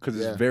because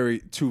it's Yeah.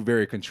 two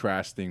very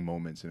contrasting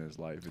moments in his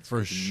life. It's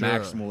For sure.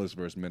 maximalist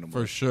versus minimalist.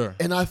 For sure.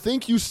 And I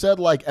think you said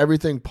like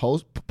everything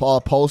post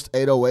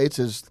 808s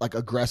is like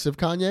aggressive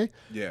Kanye.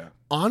 Yeah,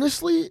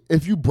 Honestly,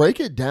 if you break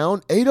it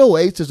down,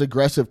 808s is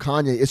aggressive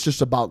Kanye. It's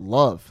just about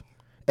love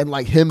and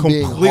like him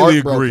being Completely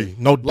heartbroken. agree.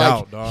 No Like,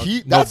 doubt, dog. No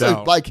That's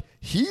doubt. like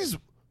he's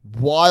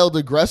wild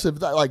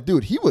aggressive. Like,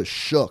 dude, he was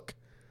shook.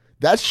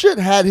 That shit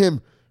had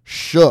him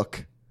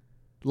shook.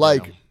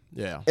 Like,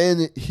 Yeah.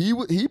 and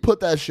he put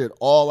that shit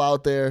all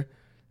out there.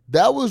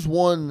 That was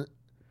one.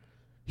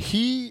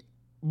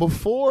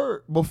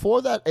 Before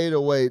that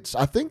 808s,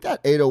 I think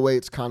that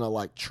 808s kind of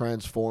like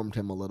transformed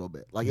him a little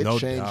bit. Like it No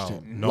changed doubt.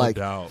 him. No like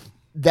doubt.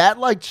 that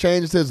like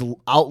changed his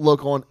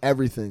outlook on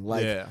everything.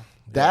 Like Yeah.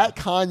 that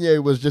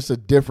Kanye was just a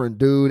different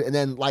dude. And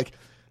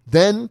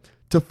then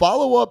to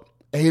follow up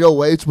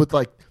 808s with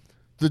like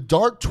the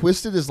Dark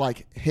Twisted is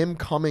like him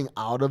coming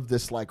out of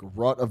this like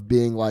rut of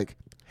being like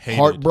Hated.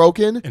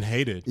 heartbroken. And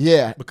hated.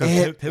 Yeah, Because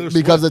and- Taylor Swift.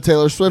 because of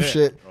Taylor Swift Yeah.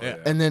 shit, Yeah.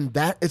 and then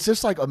that it's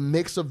just like a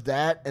mix of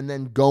that, and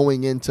then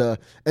going into,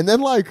 and then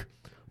like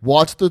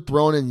Watch the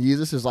Throne and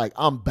Yeezus is like,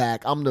 I'm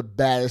back. I'm the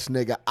baddest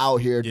nigga out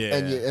here, Yeah.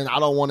 and I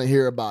don't want to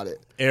hear about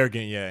it.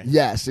 Arrogant, yeah.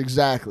 Yes,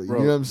 exactly. Bro,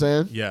 you know what I'm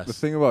saying? Yes. The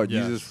thing about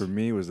Yes. Jesus for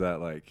me was that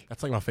like,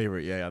 That's like my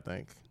favorite, yeah, I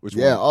think. which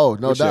Yeah. one? Oh,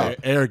 no Which doubt.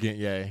 Arrogant,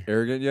 yeah.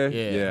 Arrogant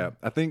Ye? Yeah.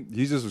 I think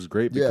Jesus was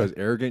great Yeah. because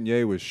Arrogant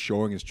Ye was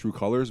showing his true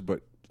colors,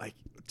 but like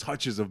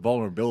touches of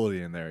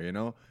vulnerability in there, you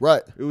know?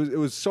 Right. It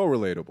was so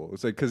relatable.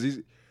 It's like because he's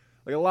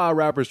like a lot of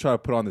rappers try to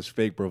put on this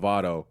fake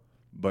bravado,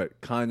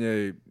 but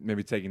Kanye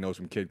maybe taking notes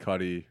from Kid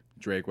Cudi,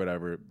 Drake,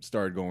 whatever,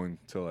 started going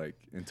to like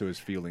into his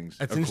feelings.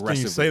 It's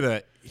interesting you say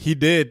that. He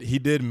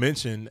did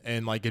mention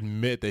and like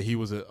admit that he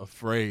was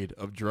afraid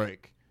of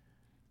Drake.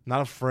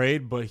 Not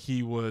afraid, but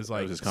he was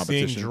like was his seeing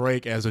competition.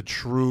 Drake as a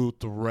true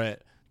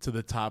threat to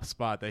the top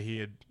spot that he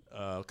had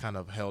kind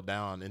of held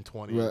down in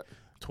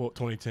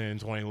 2010,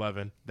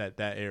 2011, that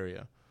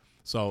area.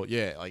 So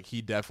yeah, like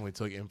he definitely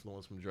took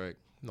influence from Drake,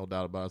 no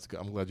doubt about it.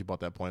 I'm glad you brought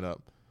that point up.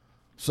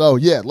 So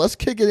yeah, let's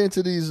kick it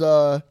into these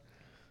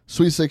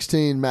Sweet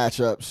 16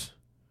 matchups.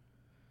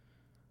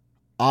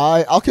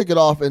 I'll kick it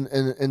off in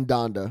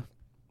Donda.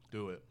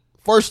 Do it.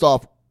 First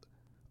off,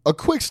 a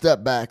quick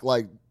step back.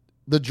 Like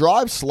the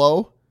drive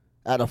slow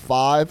at a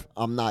 5,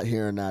 I'm not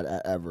hearing that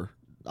ever.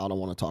 I don't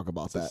want to talk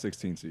about It's a that.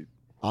 16 seed.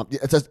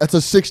 It's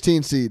a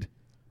 16 seed,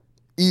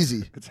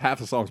 easy. It's half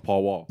the song's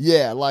Paul Wall.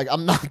 Yeah, like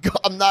I'm not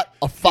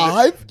a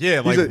 5. Yeah,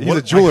 like he's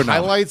a jeweler now.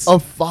 highlights. A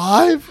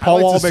 5? Paul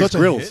Wall Highlights is makes such a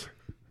grills. hit.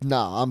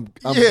 Nah, I'm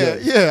Yeah,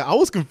 good. yeah. I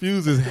was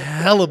confused as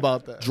hell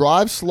about that.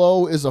 Drive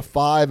slow is a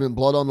 5 and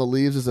Blood on the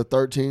Leaves is a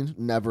 13.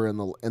 Never in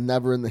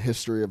the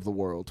history of the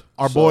world.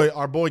 Our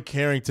So, boy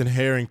Carrington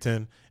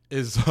Harrington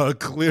is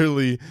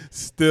clearly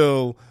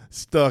still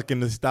stuck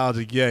in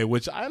nostalgic yay,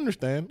 which I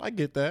understand. I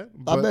get that.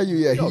 I But bet you,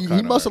 yeah, Yo, he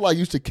kinda must have like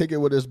used to kick it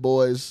with his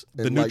boys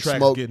and the new like tracks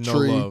smoke get no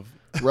tree, love.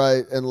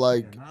 right? And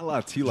like Not a lot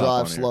of T-Lop drive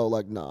on slow.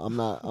 Like, no, I'm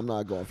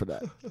not going for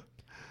that.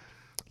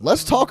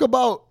 Let's talk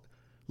about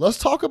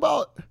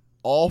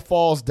All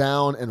Falls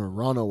Down and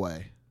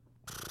Runaway.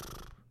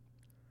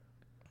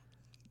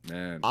 here.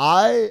 Man,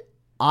 I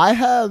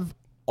have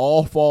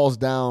All Falls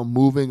Down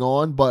moving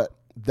on, but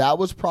that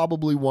was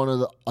probably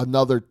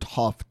another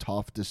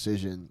tough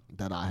decision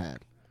that I had.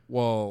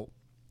 Well,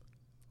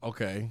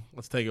 okay,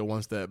 let's take it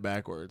one step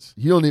backwards.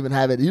 You don't even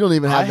have it. You don't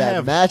even have I that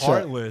have matchup.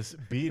 Heartless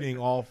beating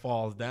All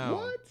Falls Down.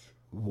 What?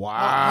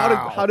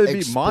 Wow. How did it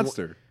beat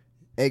Monster?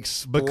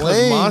 Explain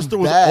Because Monster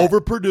was that.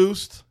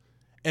 overproduced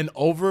and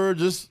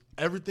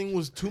everything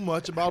was too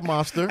much about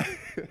Monster.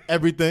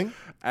 Everything.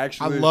 I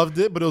Actually, loved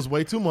it, but it was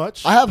way too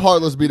much. I have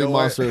Heartless beating You know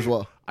what? Monster as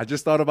well. I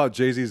just thought about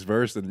Jay-Z's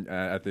verse, and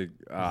I think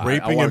I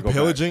Raping wanna and go back.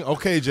 pillaging.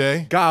 Okay,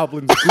 Jay.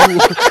 Goblins,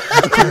 ghouls.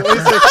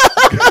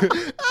 All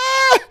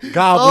right,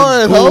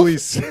 Goblins, Hope.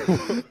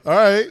 ghoulies. All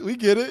right, we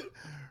get it.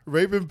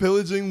 Raping,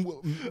 pillaging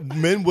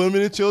men,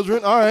 women, and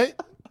children. All right.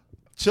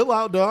 Chill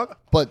out, dog.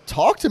 But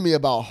talk to me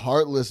about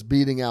Heartless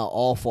beating out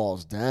All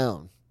Falls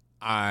Down.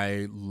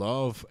 I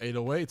love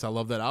 808s. I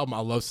love that album. I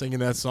love singing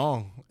that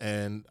song.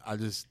 And I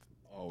just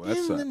Oh,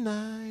 that's in the a,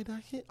 night I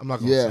hit. I'm not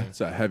gonna Yeah. sing.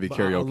 it's a heavy But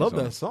karaoke I love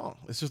song. that song.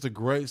 It's just a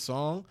great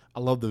song. I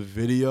love the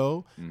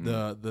video, Mm-hmm.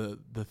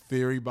 the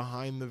theory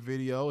behind the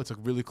video. It's a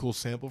really cool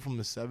sample from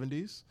the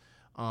 70s.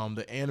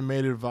 The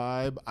animated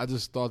vibe. I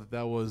just thought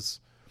that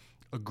was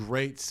a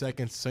great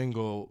second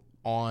single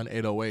on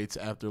 808s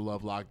after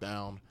Love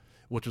Lockdown,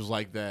 which was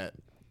like that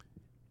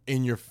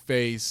in your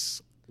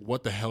face,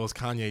 what the hell is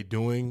Kanye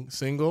doing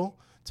single,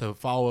 to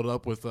follow it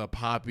up with a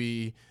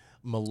poppy,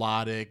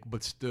 melodic,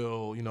 but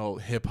still,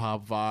 hip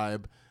hop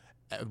vibe,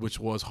 which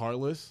was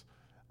Heartless.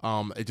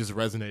 It just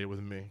resonated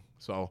with me.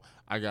 So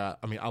I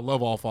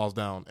love All Falls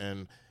Down,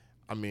 and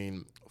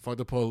fuck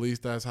the police,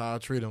 that's how I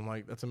treat them.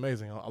 Like, that's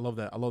amazing. I love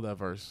that. I love that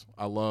verse.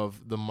 I love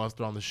the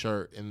mustard on the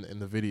shirt in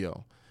the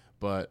video,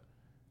 but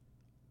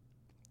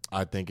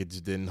I think it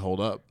just didn't hold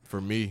up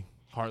for me.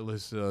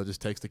 Heartless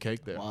just takes the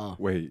cake there. Wow.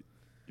 Wait, you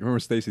remember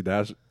Stacey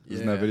Dash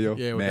was in that Yeah. video?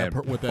 Yeah, with Man,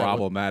 that with that-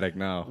 problematic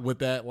now. With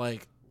that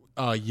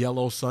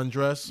yellow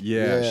sundress.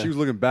 Yeah, Yeah. she was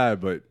looking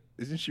bad, but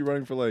isn't she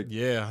running for like?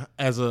 Yeah,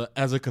 as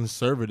a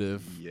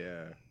conservative.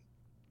 Yeah.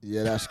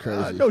 Yeah, that's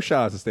crazy. No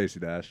shout out to Stacey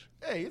Dash.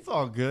 Hey, it's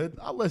all good.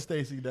 I'll let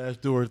Stacey Dash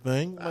do her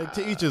thing. Like,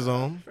 to each his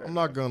own. I'm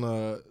not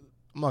gonna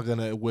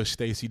wish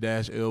Stacey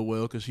Dash ill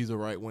will because she's a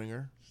right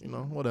winger.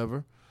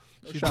 Whatever.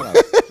 No shout out.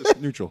 Just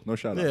neutral. No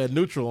shout out. Yeah,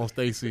 neutral on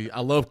Stacey.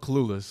 I love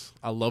Clueless.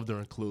 I loved her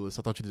in Clueless.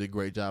 I thought you did a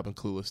great job in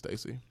Clueless,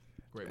 Stacey.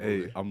 Great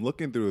movie. Hey, I'm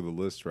looking through the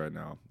list right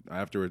now.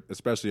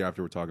 Especially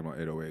after we're talking about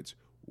 808s.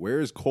 Where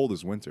is Cold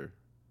as Winter?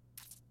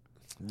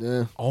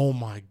 Yeah. Oh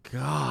my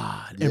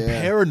God. And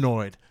Yeah.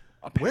 Paranoid.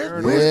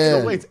 Where's Yeah.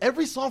 808s?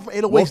 Every song from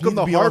 808s Welcome needs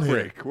to to be on here.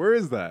 Heartbreak. Where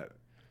is that?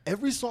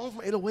 Every song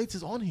from 808s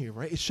is on here,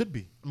 right? It should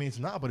be. I mean, it's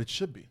not, but it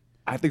should be.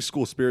 I think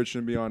School Spirit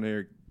shouldn't be on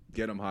here.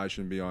 Get 'em High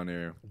shouldn't be on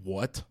here.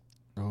 What?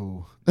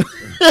 Oh.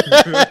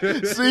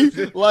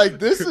 See, like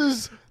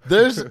this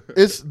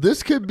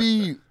could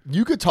be,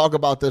 you could talk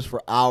about this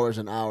for hours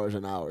and hours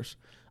and hours.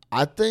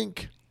 I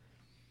think,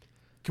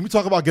 Can we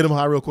talk about Get 'Em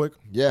High real quick?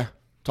 yeah,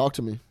 talk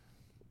to me.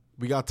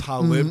 We got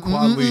Talib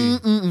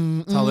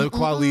Kweli. Talib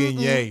Kweli and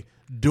Ye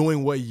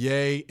doing what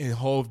Ye and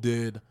Hove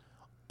did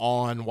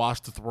on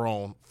Watch the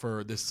Throne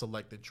for this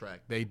selected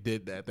track. They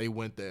did that. They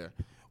went there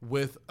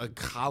with a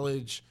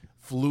college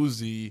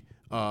floozy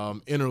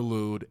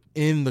interlude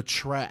in the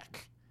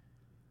track.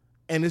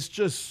 And it's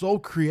just so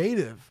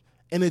creative.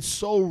 And it's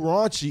so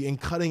raunchy and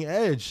cutting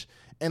edge.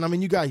 And I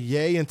mean, you got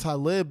Ye and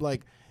Talib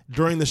like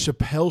during the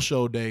Chappelle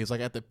Show days,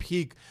 like at the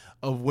peak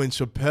of when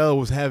Chappelle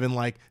was having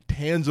like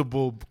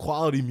tangible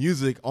quality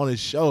music on his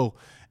show.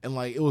 And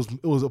like it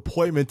was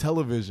appointment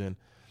television.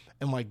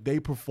 And like they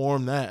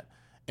performed that.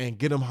 And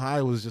Get 'Em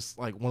High was just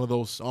like one of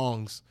those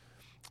songs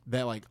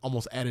that like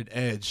almost added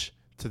edge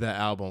to that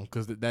album,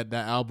 because that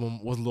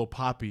album was a little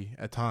poppy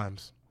at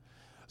times.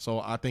 So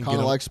I think Kind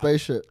of like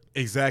Spaceship.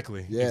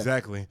 Exactly. Yeah.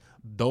 Exactly.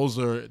 Those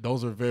are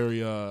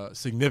very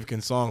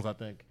significant songs, I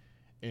think,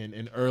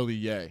 in early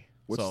Ye.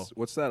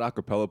 What's that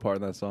acapella part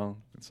in that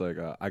song? It's like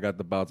I got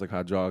the bounce like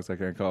hot drugs, I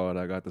can't call it.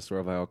 I got the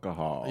swerve like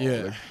alcohol.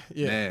 Yeah, Like,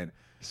 yeah. Man.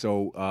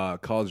 So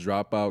College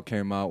Dropout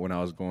came out when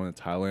I was going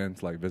to Thailand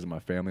to like visit my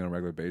family on a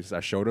regular basis. I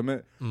showed him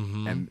it,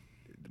 and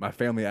my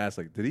family asked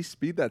like, "Did he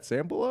speed that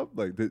sample up?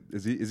 Like,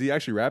 is he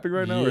actually rapping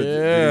right now?"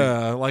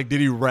 Yeah. Like,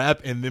 did he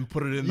rap and then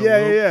put it in the Yeah,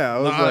 loop? yeah. I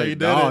was like, he did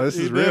 "No, it. this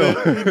He is did real."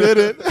 it. He did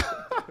it.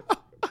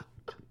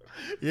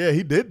 Yeah,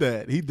 he did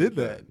that. He did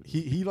that.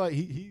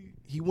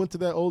 He went to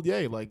that old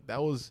Ye. Like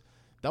that was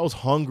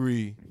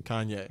hungry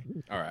Kanye.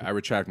 All right, I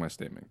retract my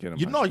statement. Get him.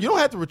 You don't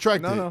have to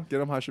retract it. No. Get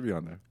him high should be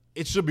on there.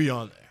 It should be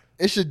on there.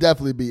 It should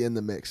definitely be in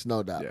the mix,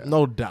 no doubt. Yeah.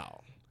 No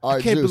doubt. All right,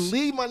 I can't Juice.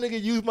 believe my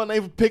nigga used my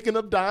name for picking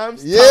up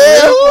dimes. Yeah,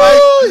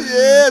 Like,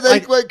 yeah, they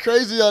like- went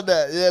crazy on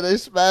that. Yeah, they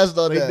smashed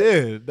on they that.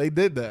 did. They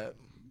did that.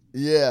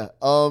 Yeah.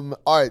 All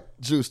right,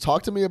 Juice,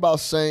 talk to me about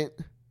Saint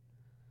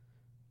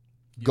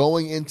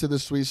going into the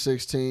Sweet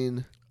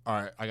 16.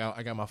 All right,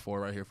 I got my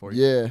 4 right here for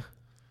you. Yeah.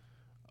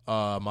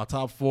 My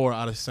top 4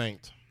 out of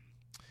Saint.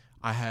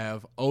 I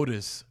have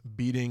Otis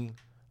beating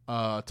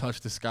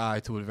Touch the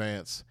Sky to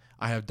advance.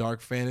 I have Dark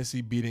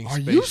Fantasy beating Are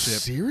you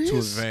Spaceship serious? to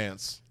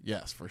advance.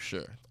 Yes, for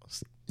sure.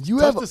 You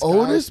Touch have the Sky-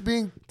 Otis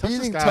beating Touch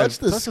the Touch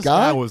the Sky?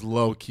 Sky was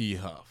low key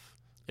Huff,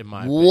 in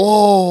my opinion.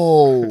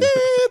 Whoa. Man,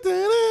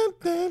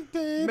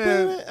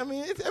 I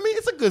mean,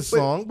 it's a good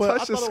song, but I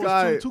Touch the thought it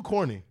Sky- was too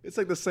corny. It's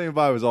like the same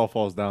vibe as All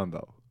Falls Down,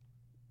 though.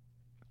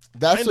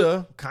 That's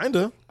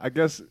Kinda. I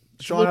guess It's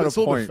a Sean little had bit- a it's a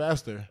little bit point.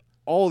 faster.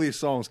 All these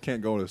songs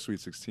can't go to the Sweet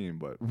 16,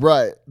 but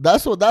right.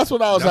 That's what I was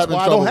That's having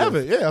why I trouble don't have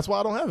with. it. Yeah, that's why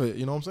I don't have it.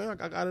 You know what I'm saying?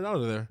 I got it out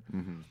of there.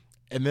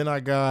 And then I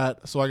got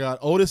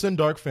Otis and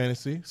Dark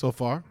Fantasy so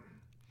far.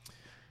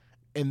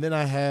 And then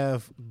I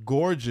have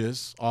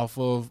Gorgeous off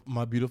of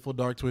My Beautiful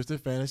Dark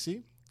Twisted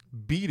Fantasy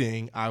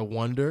beating I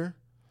Wonder.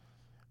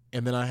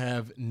 And then I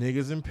have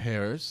Niggas in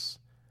Paris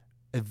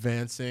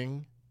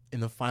advancing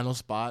in the final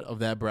spot of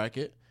that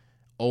bracket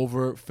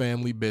over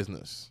Family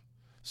Business.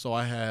 So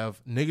I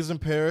have Niggas in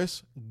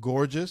Paris,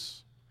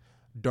 Gorgeous,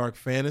 Dark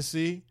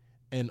Fantasy,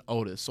 and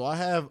Otis. So I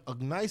have a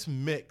nice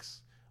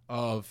mix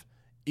of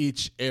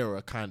each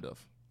era, kind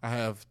of. I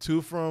have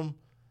two from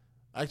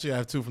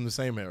the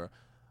same era.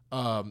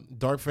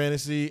 Dark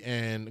Fantasy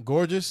and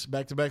Gorgeous,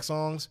 back-to-back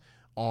songs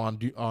on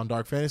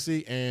Dark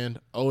Fantasy, and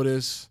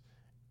Otis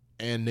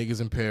and Niggas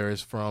in Paris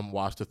from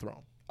Watch the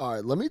Throne. All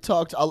right, let me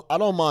talk. I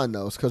don't mind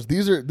those because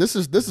this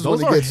is Those when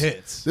it are gets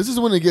hits. This is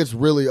when it gets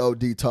really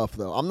OD tough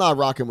though. I'm not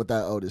rocking with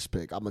that Otis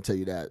pick. I'm gonna tell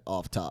you that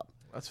off top.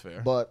 That's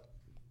fair. But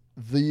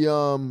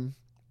the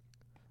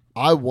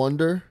I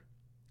Wonder.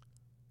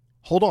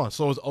 Hold on.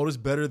 So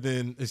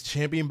is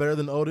Champion better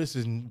than Otis?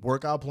 Is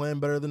Workout Plan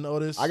better than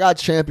Otis? I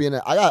got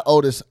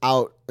Otis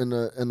out in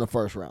the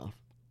first round.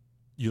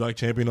 You like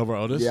Champion over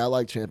Otis? Yeah, I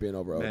like Champion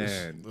over Otis.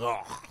 man,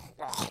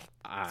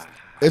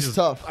 It's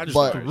tough, I just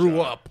but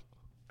threw up.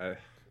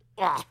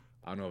 I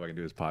don't know if I can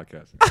do this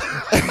podcast.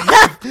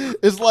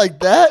 it's like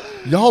that.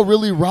 Y'all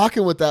really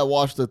rocking with that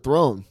Watch the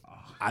Throne.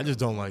 I just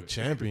don't like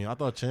Champion. I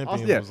thought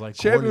Champion Yeah, was like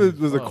Champion corny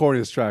was as the fuck.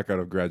 corniest track out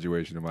of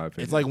Graduation, in my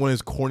opinion. It's like one of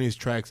his corniest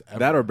tracks ever.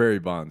 that or Barry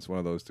Bonds, one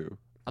of those two.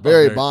 I thought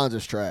Barry Bonds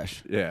is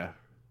trash. Yeah,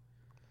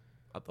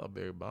 I thought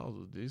Barry Bonds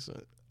was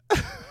decent.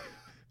 because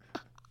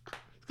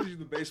you're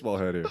the baseball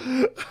head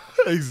here.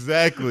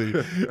 Exactly.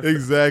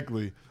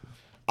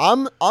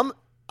 I'm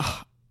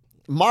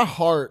my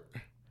heart.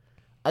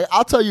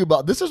 I'll tell you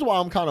about this. Is why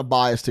I'm kind of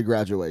biased to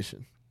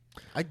Graduation.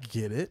 I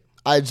get it.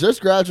 I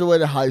just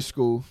graduated high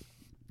school.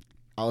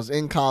 I was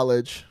in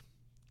college,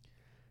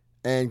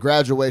 and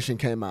Graduation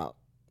came out.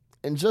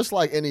 And just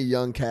like any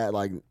young cat,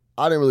 like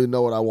I didn't really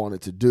know what I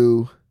wanted to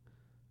do.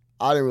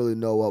 I didn't really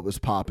know what was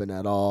popping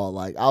at all.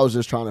 Like I was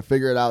just trying to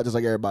figure it out, just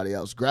like everybody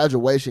else.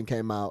 Graduation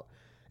came out,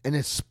 and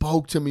it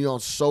spoke to me on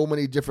so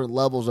many different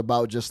levels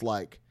about just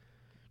like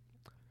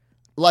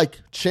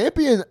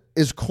Champion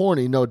is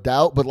corny, no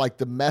doubt, but like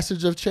the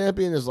message of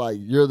Champion is like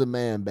you're the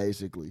man,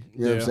 basically.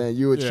 You know what I'm Yeah. saying?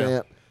 You a Yeah.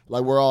 champ.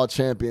 Like we're all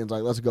champions.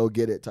 Like let's go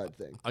get it type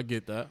thing. I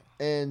get that.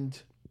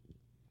 And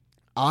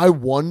I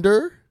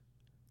Wonder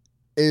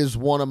is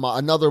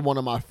another one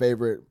of my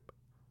favorite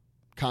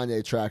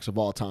Kanye tracks of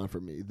all time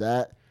for me.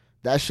 That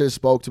shit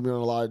spoke to me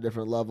on a lot of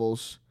different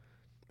levels.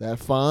 That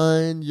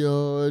find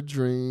your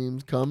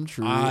dreams come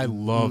true. I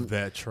love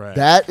that track.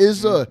 That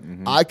is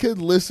I could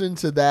listen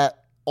to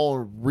that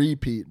on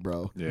repeat,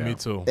 bro. Yeah. Me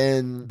too.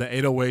 And The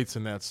 808s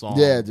in that song.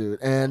 yeah, dude.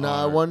 And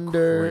I are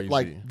wonder, crazy.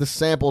 like, the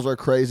samples are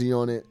crazy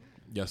on it.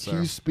 Yes, sir.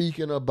 He's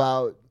speaking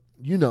about,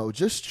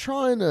 just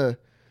trying to.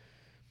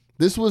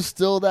 This was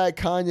still that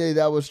Kanye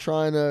that was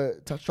trying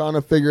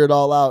to figure it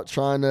all out,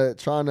 trying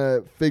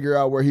to figure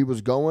out where he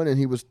was going, and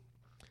he was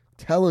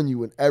telling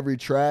you in every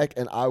track.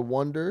 And I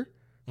wonder,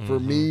 for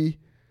me,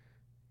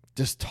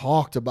 just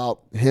talked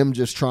about him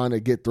just trying to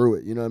get through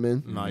it. You know what I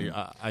mean? No,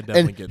 I definitely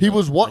And get he that.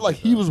 was I get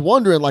he that. was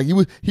wondering, like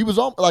he was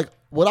on, like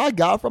what I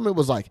got from it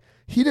was like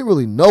he didn't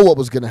really know what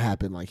was gonna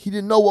happen. Like he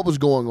didn't know what was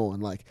going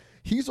on. Like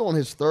he's on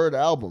his third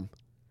album,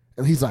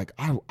 and he's like,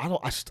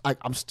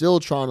 I'm still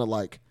trying to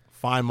like,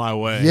 Find my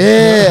way.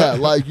 yeah,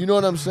 like you know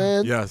what I'm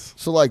saying? Yes.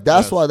 So like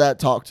that's Yes. why that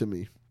talked to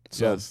me.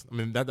 So, Yes. I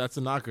mean that's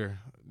a knocker.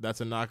 That's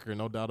a knocker,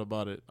 no doubt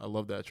about it. I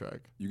love that track.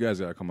 You guys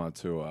gotta come out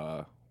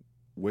to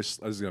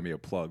Whistler. This is gonna be a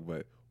plug,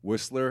 but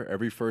Whistler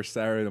every first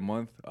Saturday of the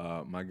month.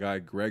 My guy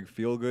Greg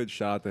Feelgood,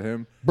 shout out to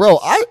him. bro,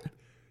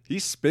 He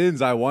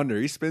spins. I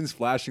wonder. He spins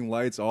flashing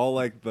lights. All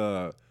like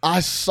the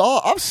I've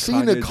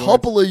seen a Kanye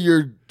couple of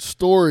your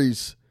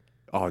stories.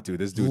 oh, dude,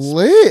 this dude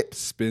Lit.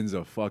 spins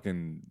a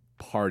fucking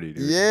party,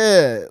 dude.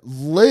 Yeah,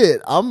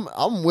 lit.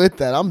 I'm with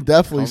that. I'm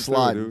definitely Come through,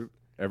 sliding. dude.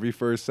 Every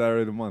first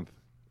Saturday of the month.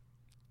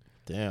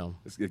 Damn.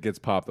 It gets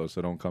popped though,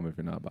 so don't come if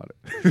you're not about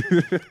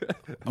it.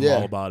 I'm Yeah.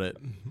 all about it.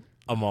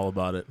 I'm all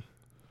about it.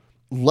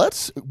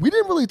 We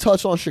didn't really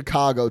touch on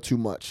Chicago too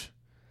much.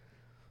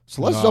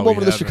 So let's No, jump we over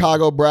to the haven't.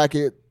 Chicago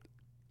bracket.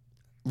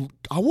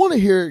 I want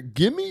to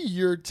give me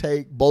your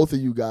take, both of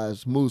you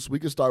guys. Moose, we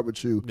can start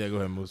with you. Yeah, go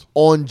ahead, Moose.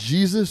 On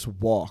Jesus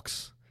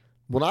Walks.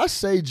 When I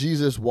say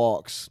Jesus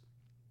Walks,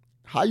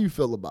 how you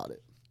feel about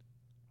it?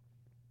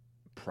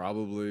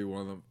 Probably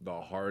one of the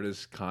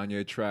hardest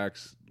Kanye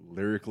tracks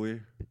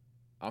lyrically.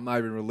 I'm not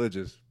even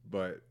religious,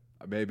 but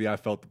maybe I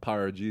felt the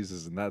power of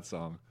Jesus in that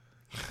song.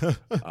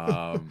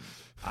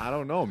 I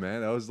don't know,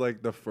 man. That was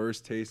like the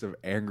first taste of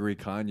angry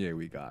Kanye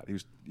we got. He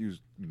was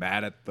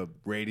mad at the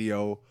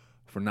radio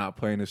for not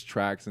playing his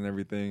tracks and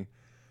everything.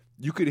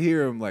 You could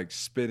hear him like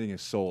spitting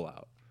his soul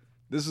out.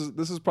 This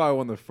is probably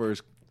one of the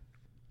first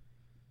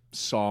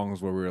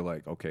songs where we were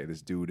like, okay,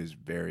 this dude is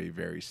very,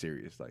 very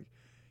serious. Like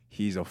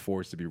he's a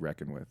force to be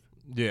reckoned with.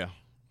 Yeah.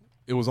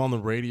 It was on the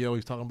radio.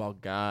 He's talking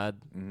about God,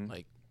 Mhm.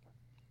 like,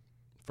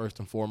 first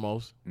and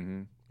foremost.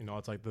 Mm-hmm. You know,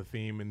 it's like the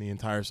theme in the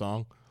entire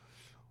song.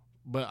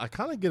 But I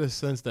kind of get a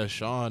sense that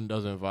Sean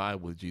doesn't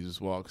vibe with Jesus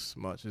Walks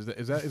much. Is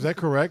that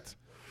correct?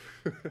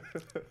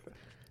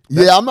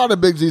 Yeah, I'm not a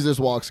big Jesus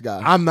Walks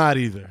guy. I'm not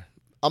either.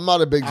 I'm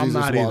not a big I'm Jesus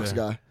not Walks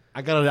either. guy.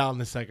 I got it out in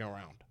the second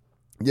round.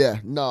 Yeah,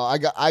 no, I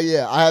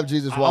have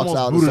Jesus I Walks almost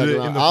out in the booted second it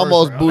in round. the I first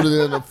almost round. booted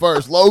it in the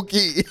first, low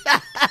key.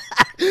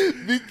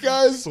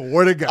 Because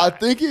Swear to God. I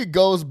think it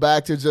goes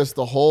back to just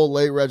the whole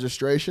late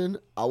registration.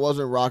 I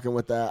wasn't rocking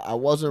with that. I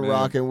wasn't Man.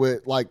 rocking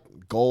with like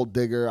Gold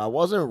Digger. I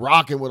wasn't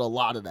rocking with a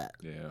lot of that.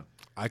 Yeah.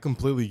 I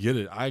completely get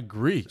it. I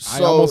agree. I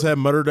So- almost had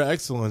Mutter to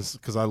Excellence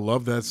because I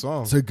love that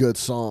song. It's a good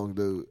song,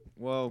 dude.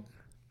 Well,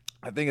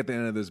 I think at the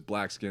end of this,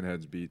 Black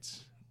Skinheads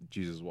beats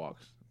Jesus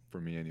Walks for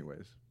me,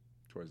 anyways.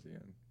 Towards the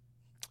end.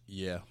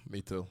 Yeah,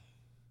 me too.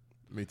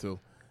 Me too.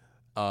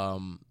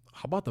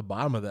 How about the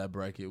bottom of that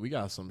bracket? We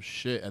got some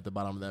shit at the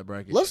bottom of that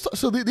bracket.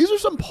 These are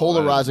some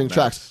polarizing mess.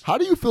 tracks. How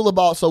do you feel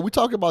about? So we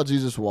talked about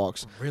Jesus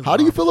Walks. Really How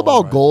do you are feel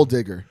about polarizing. Gold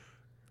Digger?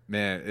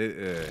 Man,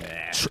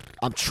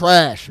 I'm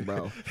trash,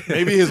 bro.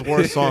 Maybe his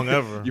worst song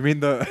ever. you mean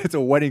it's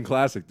a wedding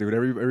classic, dude.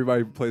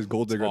 Everybody plays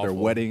Gold Digger at their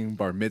awful. wedding,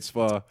 bar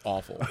mitzvah.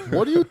 Awful.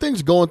 What do you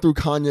think's going through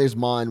Kanye's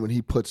mind when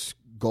he puts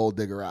Gold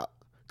Digger out?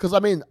 Because I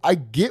mean, I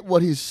get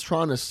what he's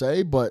trying to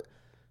say, but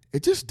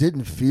it just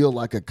didn't feel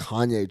like a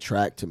Kanye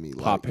track to me.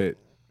 Pop Like, hit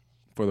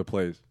for the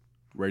plays.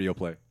 Radio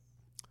play.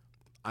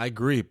 I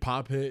agree.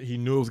 Pop hit. He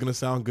knew it was gonna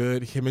sound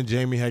good. Him and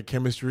Jamie had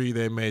chemistry.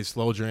 They made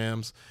Slow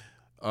Jams,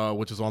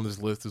 which is on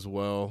this list as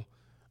well.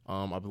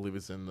 I believe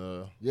it's in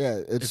the. yeah,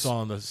 It's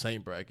on the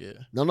same bracket.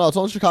 no, it's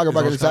on Chicago It's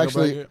on bracket. It's Chicago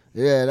actually bracket?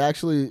 yeah, it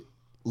actually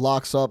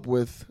locks up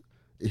with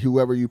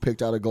whoever you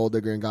picked out of Gold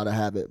Digger and gotta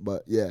have it.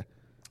 But yeah,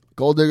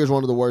 Gold Digger is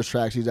one of the worst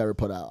tracks he's ever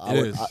put out.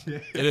 It is.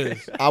 It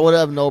is. I would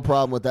have no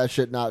problem with that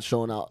shit not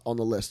showing out on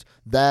the list.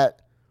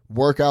 That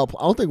workout,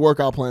 I don't think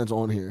workout plan's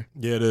on here.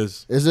 Yeah, it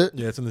is. Is it?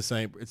 Yeah, it's in the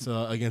same. It's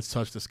against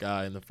Touch the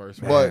Sky in the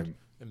first But- round. Man,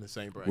 In the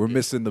same bracket. we're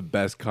missing the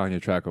best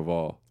Kanye track of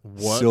all.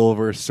 What?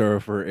 Silver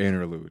Surfer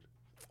Interlude.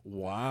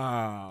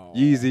 Wow.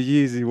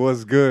 Yeezy,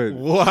 what's good?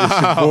 Wow.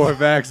 It's your boy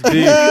Max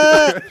B.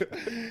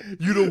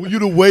 You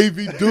the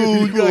wavy dude.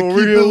 You gotta You keep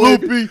it real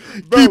wavy.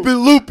 loopy. Bro, Keep it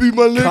loopy,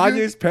 my nigga.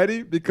 Kanye's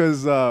petty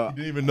because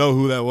Didn't even know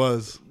who that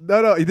was.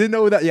 no, he didn't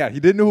know who that. Yeah, he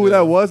didn't know who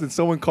that was, and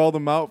someone called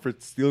him out for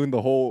stealing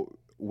the whole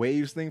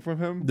waves thing from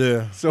him.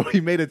 Yeah. So he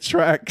made a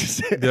track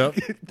Yep.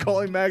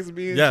 calling Max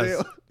B in Yes.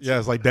 jail. Yeah,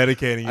 it's like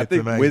dedicating it I to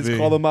think Max Wiz B.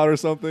 called him out or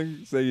something,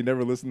 say you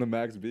never listened to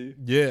Max B.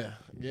 Yeah.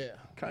 Yeah.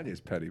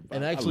 Kanye's petty. But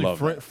And I actually, love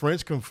that.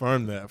 French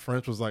confirmed that.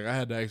 French was like, I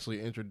had to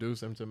actually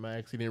introduce him to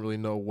Max. He didn't really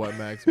know what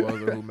Max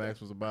was or who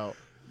Max was about.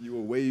 You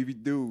a wavy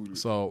dude.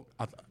 So,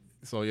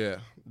 yeah,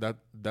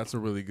 that's a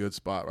really good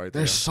spot right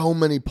there. There's so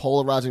many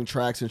polarizing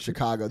tracks in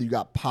Chicago. You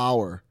got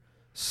Power,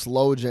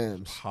 Slow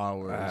Jams.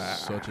 Power is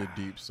such a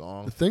deep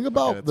song. The thing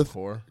about at its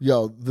core.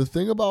 the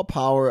thing about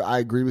Power, I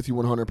agree with you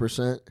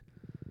 100%.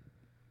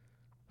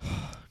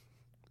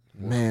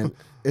 Man,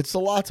 it's a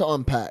lot to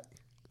unpack.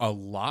 A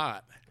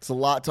lot. It's a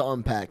lot to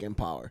unpack in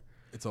Power.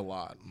 It's a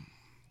lot.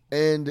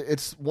 And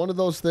it's one of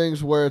those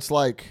things where it's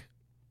like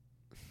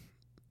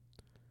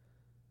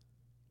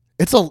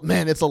it's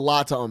a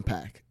lot to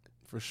unpack.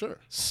 For sure.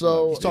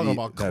 So He's talking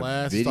about that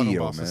class. He's talking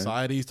video, about man.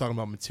 society. He's talking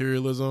about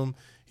materialism.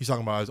 He's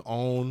talking about his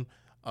own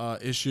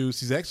issues.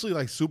 He's actually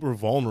like super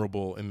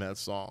vulnerable in that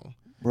song.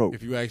 Bro,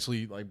 If you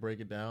actually like break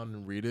it down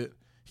and read it,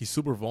 he's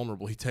super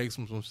vulnerable. He takes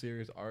some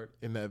serious art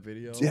in that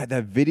video. yeah,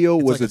 that video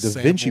It's was like a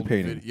Da Vinci sampled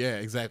painting. Yeah,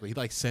 exactly. He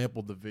like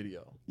sampled the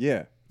video.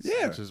 Yeah.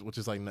 Yeah. Which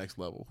is like next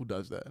level. Who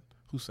does that?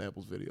 Who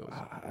samples videos?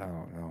 I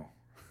don't know.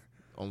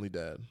 Only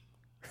Dad.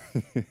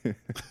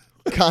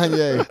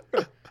 Kanye.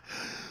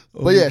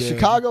 But yeah,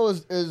 Chicago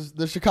is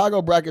the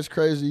Chicago bracket's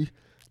crazy.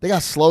 They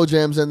got Slow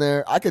Jams in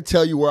there. I could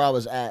tell you where I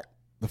was at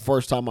the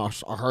first time I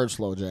heard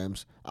Slow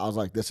Jams. I was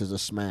like, this is a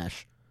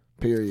smash.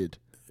 Period.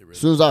 As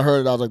soon as I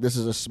heard it, I was like, this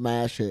is a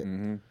smash hit.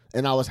 Mm-hmm.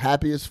 And I was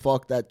happy as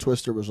fuck that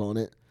Twister was on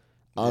it.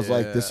 I was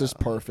like, this is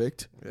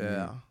perfect.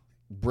 Yeah.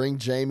 Bring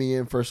Jamie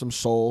in for some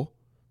soul.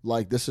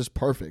 Like, this is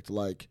perfect.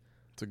 Like,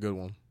 It's a good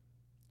one.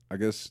 I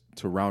guess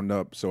to round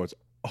up, so it's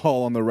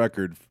all on the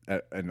record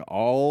and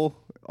all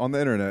on the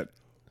internet.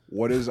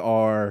 What is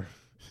our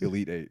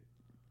Elite Eight?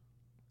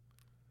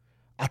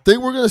 I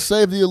think we're gonna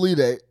save the Elite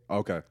Eight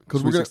Okay,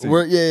 because Sweet we're 16.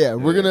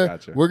 gonna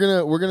gotcha.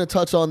 we're gonna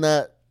touch on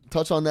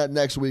that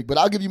next week. But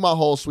I'll give you my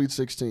whole Sweet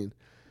 16.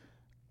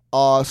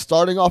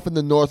 Starting off in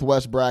the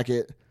Northwest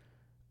bracket,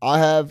 I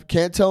have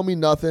Can't Tell Me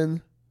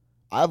Nothing.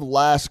 I have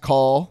Last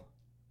Call.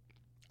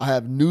 I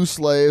have New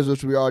Slaves,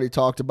 which we already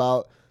talked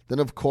about. Then,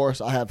 of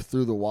course, I have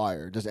Through the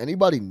Wire. Does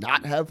anybody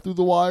not have Through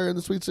the Wire in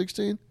the Sweet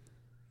 16?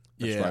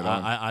 Yeah, right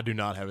on. I do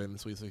not have it in the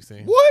Sweet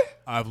 16. What?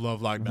 I have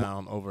Love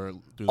Lockdown over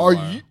Through the Are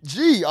Wire.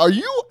 are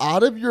you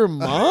out of your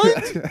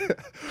mind?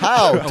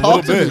 How? A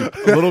Talk to little me.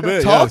 bit. A little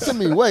bit. Talk yes. to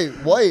me.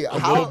 Wait. A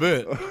How, little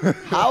bit.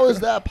 how is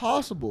that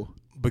possible?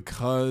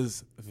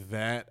 Because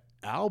that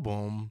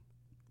album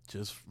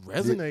just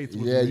resonates with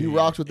me. Yeah, you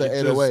rocked with the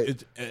It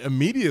 808.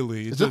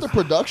 Immediately. Is it the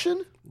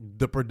production?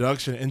 the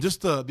production and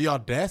just the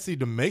audacity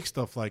to make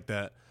stuff like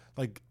that.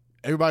 Like,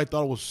 everybody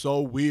thought it was so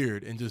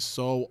weird and just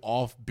so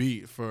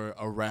offbeat for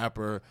a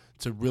rapper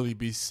to really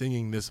be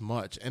singing this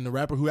much. And the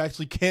rapper who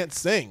actually can't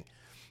sing,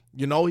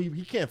 you know,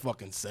 he can't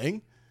fucking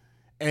sing.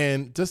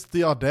 And just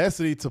the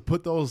audacity to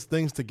put those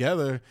things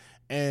together.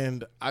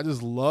 And I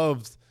just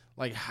loved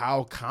like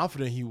how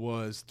confident he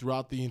was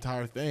throughout the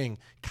entire thing,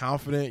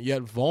 confident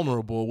yet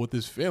vulnerable with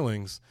his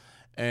feelings.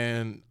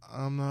 And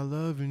I'm not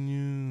loving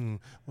you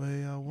the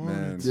way I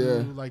wanted to.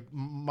 Yeah. Like,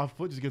 my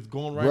foot just gets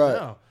going right Right.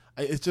 now.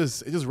 It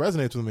just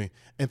resonates with me.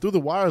 And Through the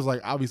Wire is like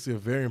obviously a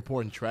very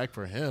important track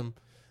for him.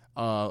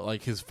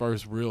 Like his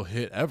first real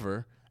hit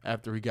ever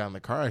after he got in the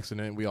car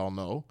accident, we all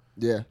know.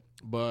 Yeah.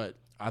 But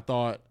I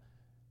thought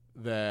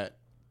that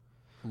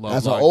Love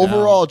As an Lockdown-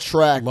 overall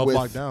track Love with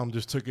Lockdown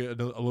just took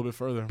it a little bit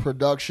further.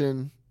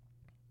 production,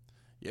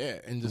 Yeah,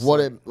 and just what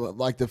like, it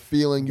like the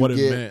feeling you what get,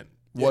 it meant.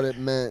 what Yeah. it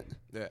meant.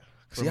 Yeah.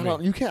 See, For I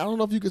me. don't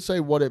know if you could say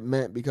what it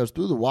meant because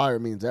Through the Wire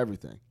means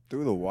everything.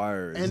 Through the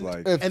Wire is And-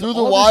 like If And Through the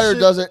all this Wire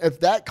shit- doesn't, if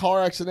that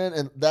car accident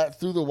and that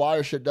Through the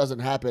Wire shit doesn't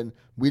happen,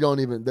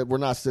 we're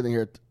not sitting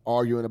here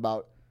arguing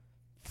about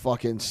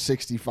fucking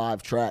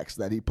 65 tracks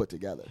that he put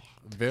together.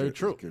 Very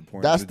true. Good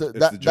point. That's It's the- the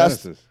that's-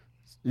 Genesis.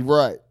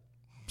 Right.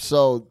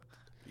 So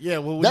Yeah,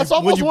 well, when that's you,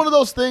 almost when you, one of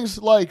those things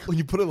like when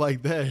you put it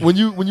like that. when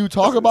you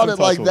talk about It's it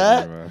a like tough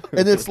that, one, man.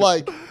 and it's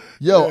like,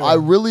 yo,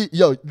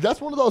 Yeah. that's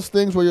one of those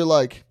things where you're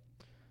like,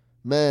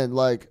 man,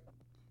 like,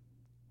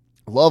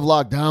 Love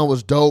Lockdown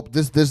was dope.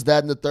 This,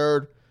 that, and the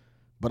third,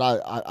 but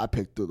I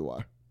picked Through the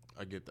Wire.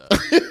 I get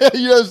that.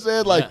 You know what I'm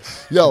saying? Like,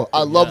 Yes. yo,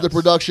 I love the Yes.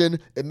 production.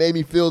 It made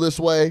me feel this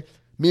way.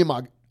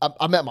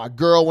 I met my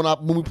girl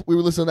when we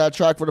were listening to that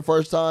track for the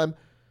first time.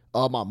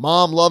 My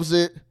mom loves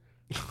it,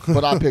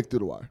 but I picked Through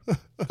the Wire.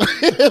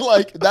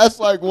 Like, that's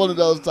like one of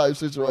those type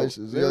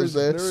situations. You know what I'm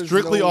saying? there is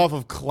Strictly no- off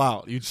of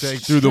clout, you take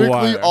Through the Strictly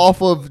Wire.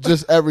 off of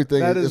just everything.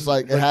 That is It's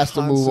like it the has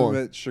to move on.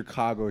 consummate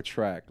Chicago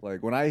track.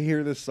 Like when I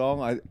hear this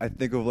song, I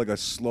think of like a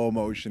slow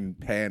motion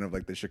pan of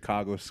like the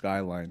Chicago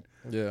skyline.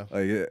 Yeah,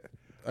 Like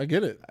I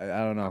get it. I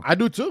don't know. I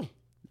do too.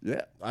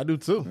 Yeah. I do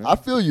too. I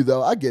feel you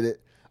though. I get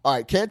it. All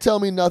right, Can't Tell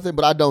Me Nothing,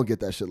 but I don't get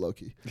that shit,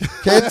 Loki.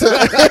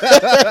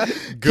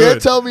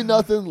 Can't Tell Me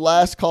Nothing,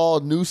 Last Call,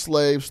 New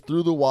Slaves,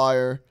 Through the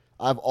Wire.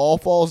 I have All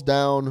Falls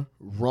Down,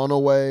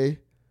 Runaway,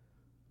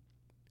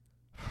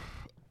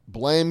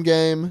 Blame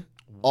Game,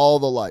 All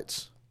the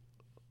Lights.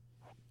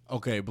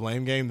 Okay,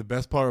 Blame Game. The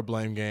best part of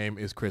Blame Game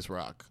is Chris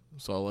Rock.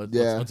 So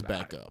Yeah. let's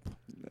back up.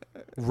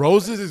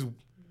 Roses is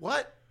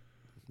what?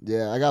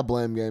 Yeah, I got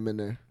Blame Game in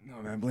there.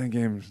 No, man, Blame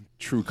Game's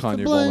true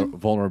Kanye Blame.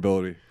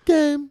 vulnerability.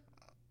 Game.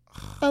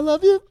 I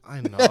love you.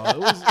 I know. It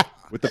was,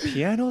 With the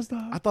pianos,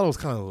 though? I thought it was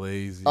kind of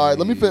lazy. All right,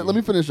 let me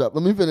finish up.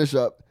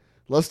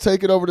 Let's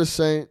take it over to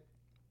Saint.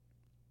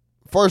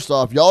 First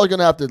off, y'all are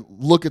gonna have to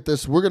look at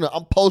this.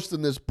 I'm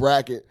posting this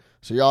bracket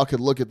so y'all can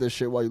look at this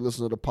shit while you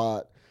listen to the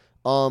pod.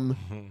 No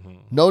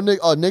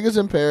niggas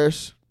in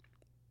Paris.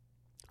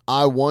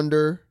 I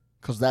wonder,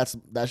 because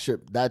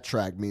that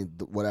track means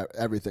whatever,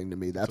 everything to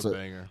me. That's a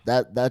banger.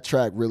 That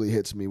track really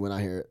hits me when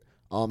I hear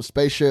it.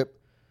 Spaceship,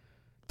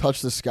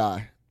 Touch the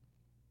Sky.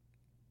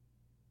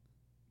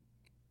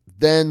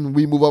 Then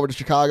we move over to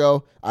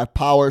Chicago. I have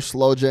Power,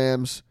 Slow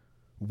Jams,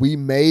 We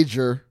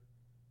Major,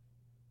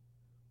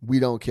 We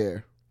Don't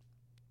Care.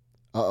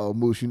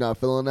 Moose, you not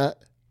feeling that?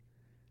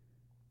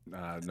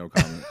 Nah, no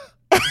comment.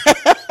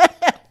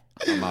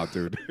 I'm out,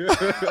 dude.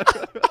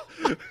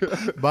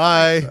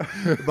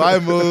 Bye,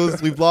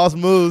 Moose. We've lost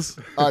Moose.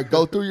 All right,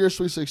 go through your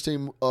Sweet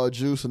 16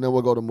 Juice, and then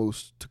we'll go to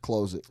Moose to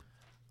close it.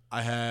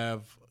 I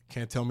have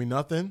Can't Tell Me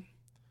Nothing,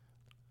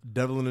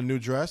 Devil in a New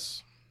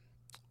Dress,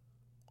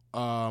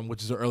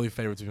 which is an early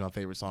favorite to be my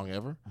favorite song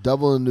ever.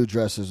 Devil in a New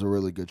Dress is a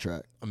really good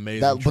track.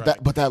 Amazing track.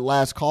 But that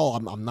last call,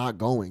 I'm not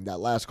going. That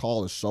last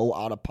call is so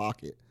out of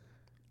pocket.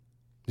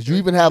 Did you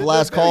even have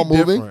last call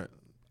moving? Different.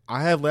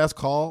 I had last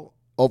call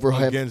over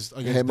against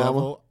Hey Devil.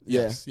 Mama?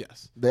 Yes.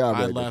 They are. I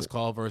very had last different.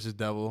 call versus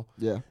Devil.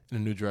 Yeah. In a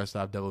New Dress.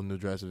 I have Devil in a New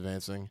Dress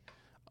advancing.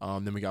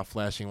 Then we got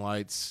Flashing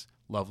Lights,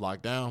 Love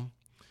Lockdown.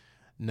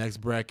 Next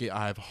bracket,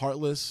 I have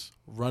Heartless,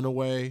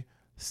 Runaway,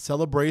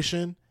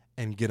 Celebration,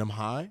 and Get 'Em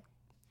High.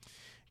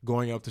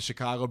 Going up to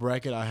Chicago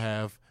bracket, I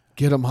have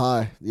Get 'Em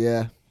High.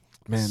 Yeah.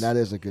 Man, that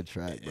is a good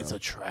track, bro. It's a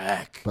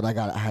track. But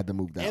I had to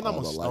move that. And I'm a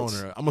lights.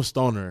 stoner. I'm a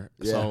stoner.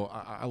 Yeah. So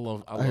I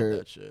love hear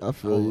that it. shit. I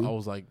feel you. I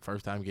was like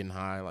first time getting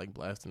high, like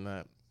blasting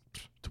that,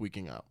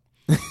 tweaking out.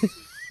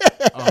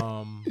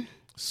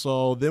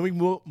 So then we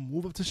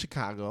move up to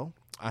Chicago.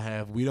 I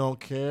have We Don't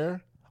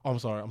Care. Oh, I'm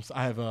sorry.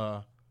 I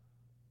have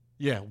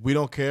We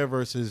Don't Care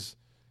versus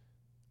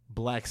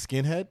Black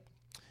Skinhead.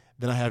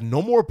 Then I have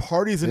No More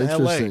Parties in LA.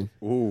 Interesting.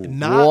 Ooh.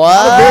 Not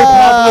a very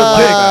popular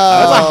pick.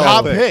 That's a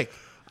hot pick.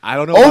 I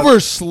don't know. Over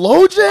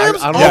Slow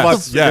Jams? I don't Yes, know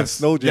about yes,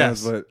 Slow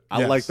Jams, yes, but I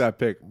yes. like that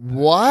pick.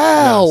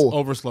 Wow. Yes,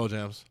 over Slow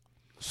Jams.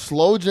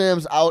 Slow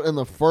Jams out in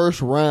the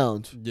first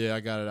round. Yeah, I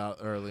got it out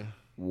early.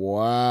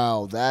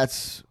 Wow.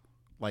 That's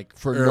Like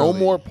for early. No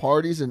More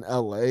Parties in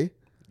LA.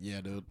 Yeah,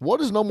 dude. What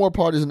does No More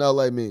Parties in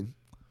LA mean?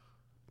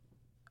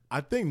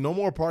 I think No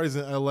More Parties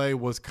in LA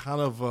was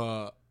kind of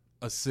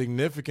a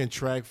significant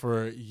track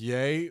for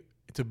Ye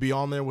to be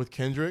on there with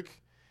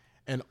Kendrick,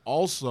 and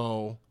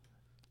also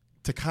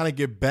to kind of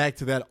get back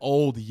to that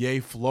old Ye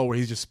flow where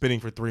he's just spitting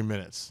for 3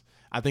 minutes.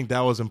 I think that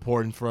was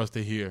important for us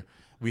to hear.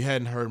 We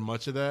hadn't heard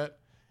much of that,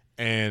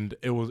 and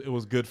it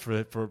was good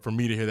for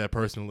me to hear that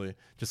personally.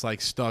 Just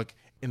like stuck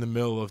in the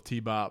middle of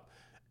T-Bop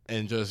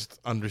and just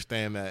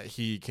understand that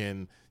he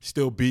can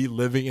still be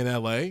living in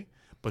LA,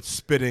 but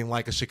spitting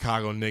like a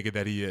Chicago nigga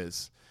that he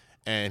is.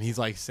 And he's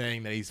like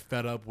saying that he's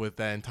fed up with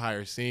that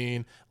entire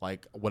scene.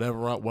 Like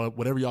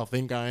whatever y'all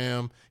think I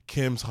am,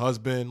 Kim's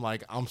husband,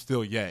 like I'm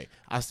still Ye.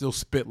 I still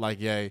spit like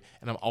Ye,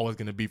 and I'm always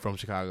gonna be from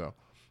Chicago.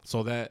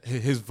 So that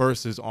his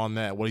verses on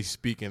that, what he's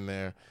speaking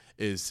there,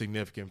 is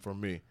significant for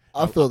me.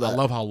 I feel that. I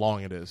love how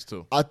long it is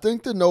too. I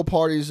think the No More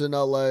Parties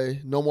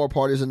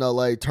in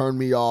LA turned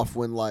me off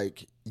when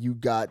like you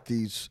got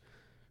these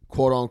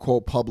quote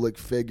unquote public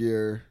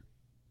figure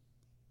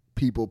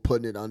people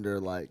putting it under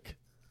like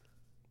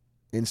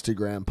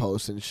Instagram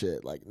posts and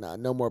shit. Like, nah,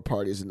 no more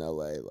parties in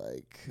LA.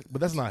 Like,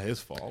 But that's not his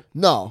fault.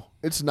 no,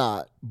 it's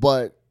not.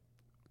 But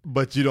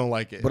You don't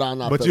like it. But I'm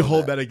not But you feeling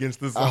hold that. that against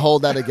the song. I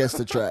hold that against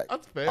the track.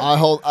 That's fair. I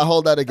hold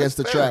that against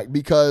That's the fair. track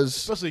because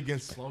Especially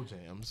against slow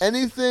jams.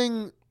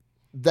 anything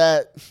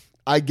that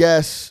I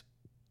guess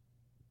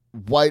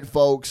white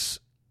folks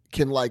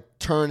can like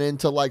turn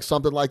into like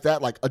something like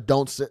that, like a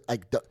don't sit,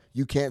 like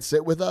you can't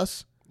sit with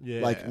us,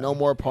 Yeah. like no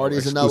more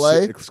parties in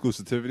LA.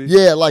 Exclusivity.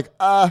 Yeah, like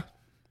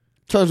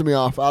turns me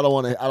off. I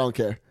don't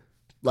care.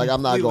 Like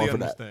I'm not Completely going for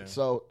that. understand.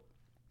 So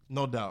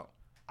No doubt.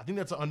 I think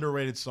that's an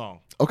underrated song.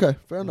 okay,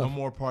 fair No enough.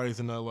 more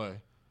parties in LA.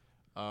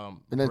 And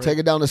then take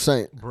it down to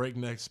Saint.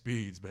 Breakneck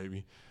speeds,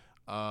 baby.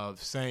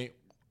 Saint.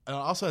 And I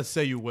also had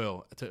Say You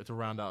Will to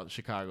round out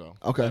Chicago.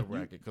 Okay.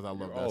 Because I love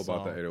You're that all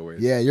song. about the 808s.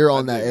 Yeah, you're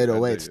on I that dig it, I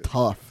 808. dig It's it.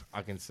 tough.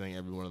 I can sing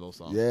every one of those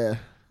songs. Yeah.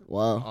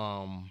 Wow.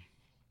 Um,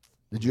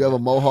 Did you have a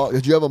mohawk?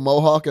 Did you have a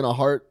mohawk and a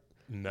heart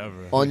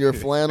never on your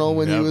flannel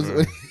when never, he was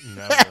never.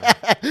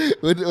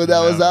 when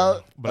that was Never.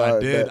 out? But All I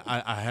right, did. bet.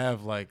 I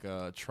have like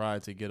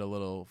tried to get a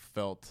little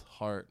felt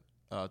heart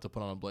to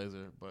put on a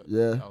blazer, but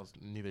Yeah. that was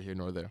neither here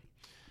nor there.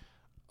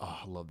 Oh,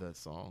 I love that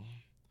song.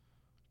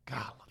 God,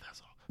 I love that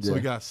song. So Yeah.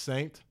 we got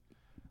Saint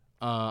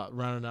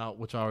rounding out,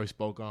 which I already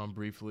spoke on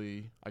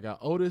briefly. I got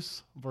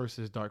Otis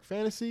versus Dark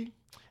Fantasy,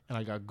 and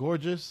I got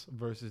Gorgeous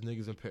versus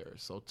Niggas in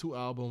Paris. So 2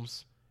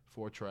 albums,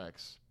 4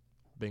 tracks.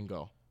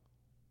 Bingo.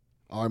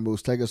 All right,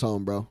 Moose, take us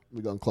home, bro.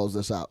 We're gonna close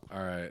this out.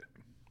 All right.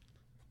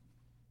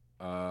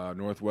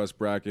 Northwest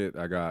bracket,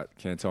 I got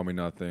Can't Tell Me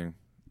Nothing,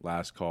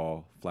 Last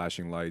Call,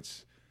 Flashing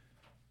Lights,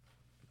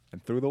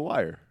 and Through the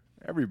Wire.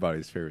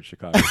 Everybody's favorite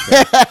Chicago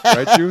track.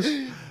 Right,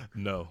 Juice?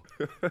 No.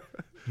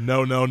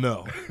 No.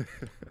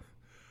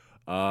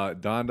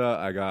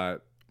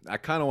 Donda, I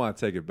kind of want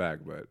to take it back,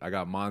 but I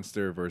got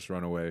Monster versus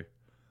Runaway.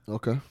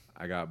 Okay.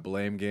 I got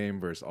Blame Game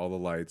versus All the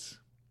Lights.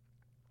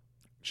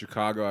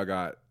 Chicago, I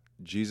got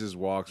Jesus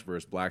Walks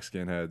versus Black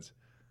Skinheads.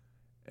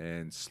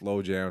 And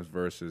Slow Jams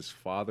versus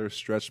Father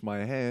Stretch My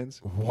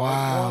Hands.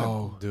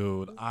 Wow.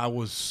 Dude, I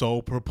was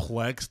so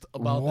perplexed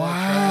about that.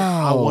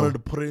 Wow. I wanted to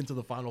put it into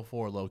the Final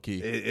Four, low key.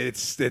 It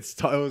was a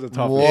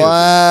tough game.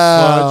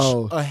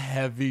 Wow. Such a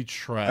heavy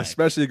track.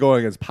 Especially going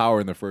against Power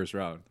in the first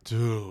round.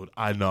 Dude,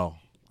 I know.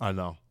 I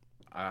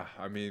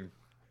mean,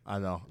 I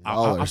know.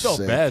 Y'all I are felt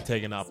sick. bad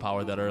taking out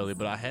Power that early,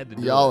 but I had to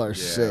do Y'all it. are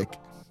sick.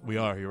 We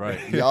are, you're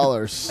right. Y'all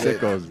are sick.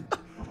 sickos.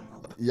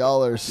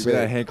 Y'all are Give me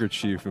that sick.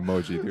 handkerchief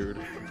emoji, dude.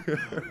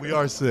 We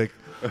are sick.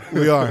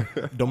 We are.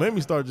 Don't make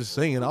me start just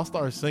singing. I'll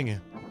start singing.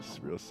 It's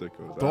real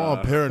sickos. Don't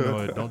I'm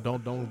paranoid.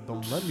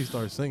 Don't let me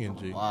start singing,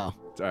 G. Wow. All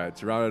right,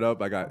 to round it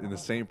up, I got in the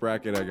same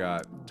bracket. I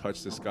got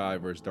Touch the Sky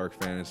versus Dark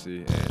Fantasy,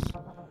 and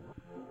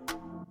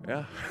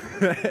yeah,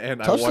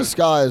 and Touch the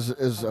Sky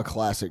is a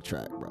classic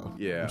track, bro.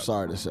 Yeah. I'm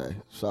sorry to say.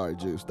 Sorry,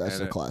 Juice. That's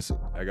And a classic.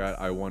 I got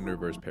I Wonder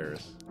versus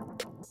Paris.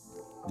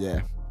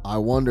 Yeah. I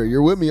Wonder.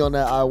 You're with me on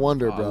that I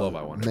Wonder, Oh, I bro. love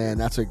I Wonder. Man,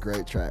 that's a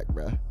great track,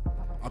 bro.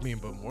 I mean,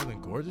 but more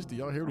than Gorgeous, do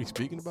y'all hear what he's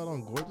speaking about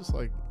on Gorgeous?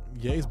 Like,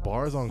 Ye's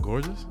bars on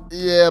Gorgeous?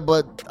 Yeah,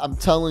 but I'm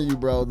telling you,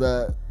 bro, and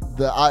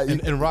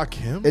And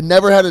Rakim? it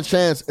never had a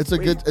chance.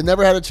 It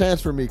never had a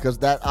chance for me because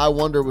that I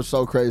Wonder was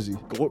so crazy.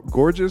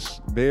 Gorgeous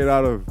made it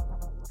out of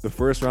the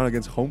first round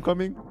against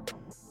Homecoming.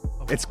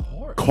 It's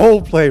course.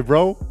 Coldplay,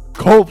 bro.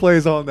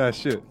 Coldplay's on that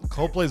shit.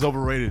 Coldplay's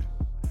overrated.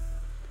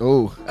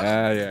 Ooh.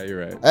 Yeah, you're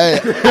right. Hey,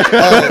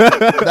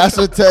 that's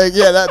a take.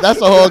 Yeah, that's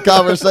a whole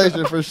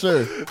conversation for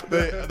sure.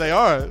 They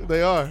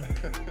are.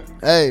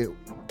 Hey,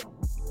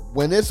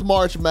 when it's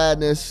March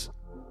Madness,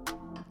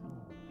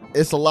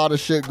 it's a lot of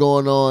shit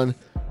going on,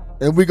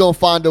 and we gonna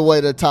find a way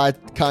to tie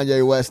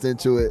Kanye West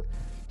into it.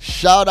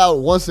 Shout out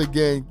once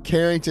again,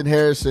 Carrington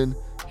Harrison.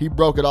 He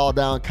broke it all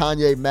down.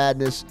 Kanye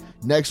Madness.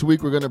 Next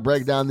week we're gonna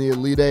break down the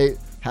Elite Eight.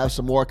 Have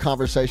some more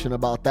conversation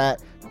about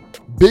that.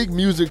 Big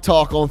music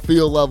talk on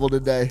Field Level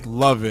today.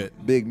 Love it.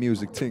 Big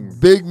music ting.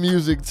 Big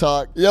music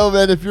talk. Yo,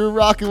 man, if you're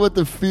rocking with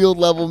the Field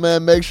Level,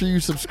 man, make sure you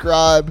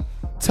subscribe.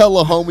 Tell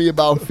a homie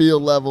about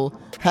Field Level.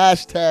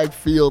 #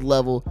 Field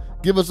Level.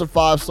 Give us a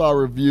 5-star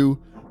review.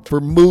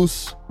 For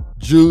Moose,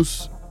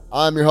 Juice,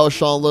 I'm your host,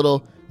 Sean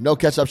Little. No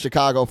Catch Up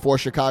Chicago, for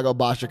Chicago,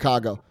 by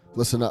Chicago.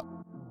 Listen up.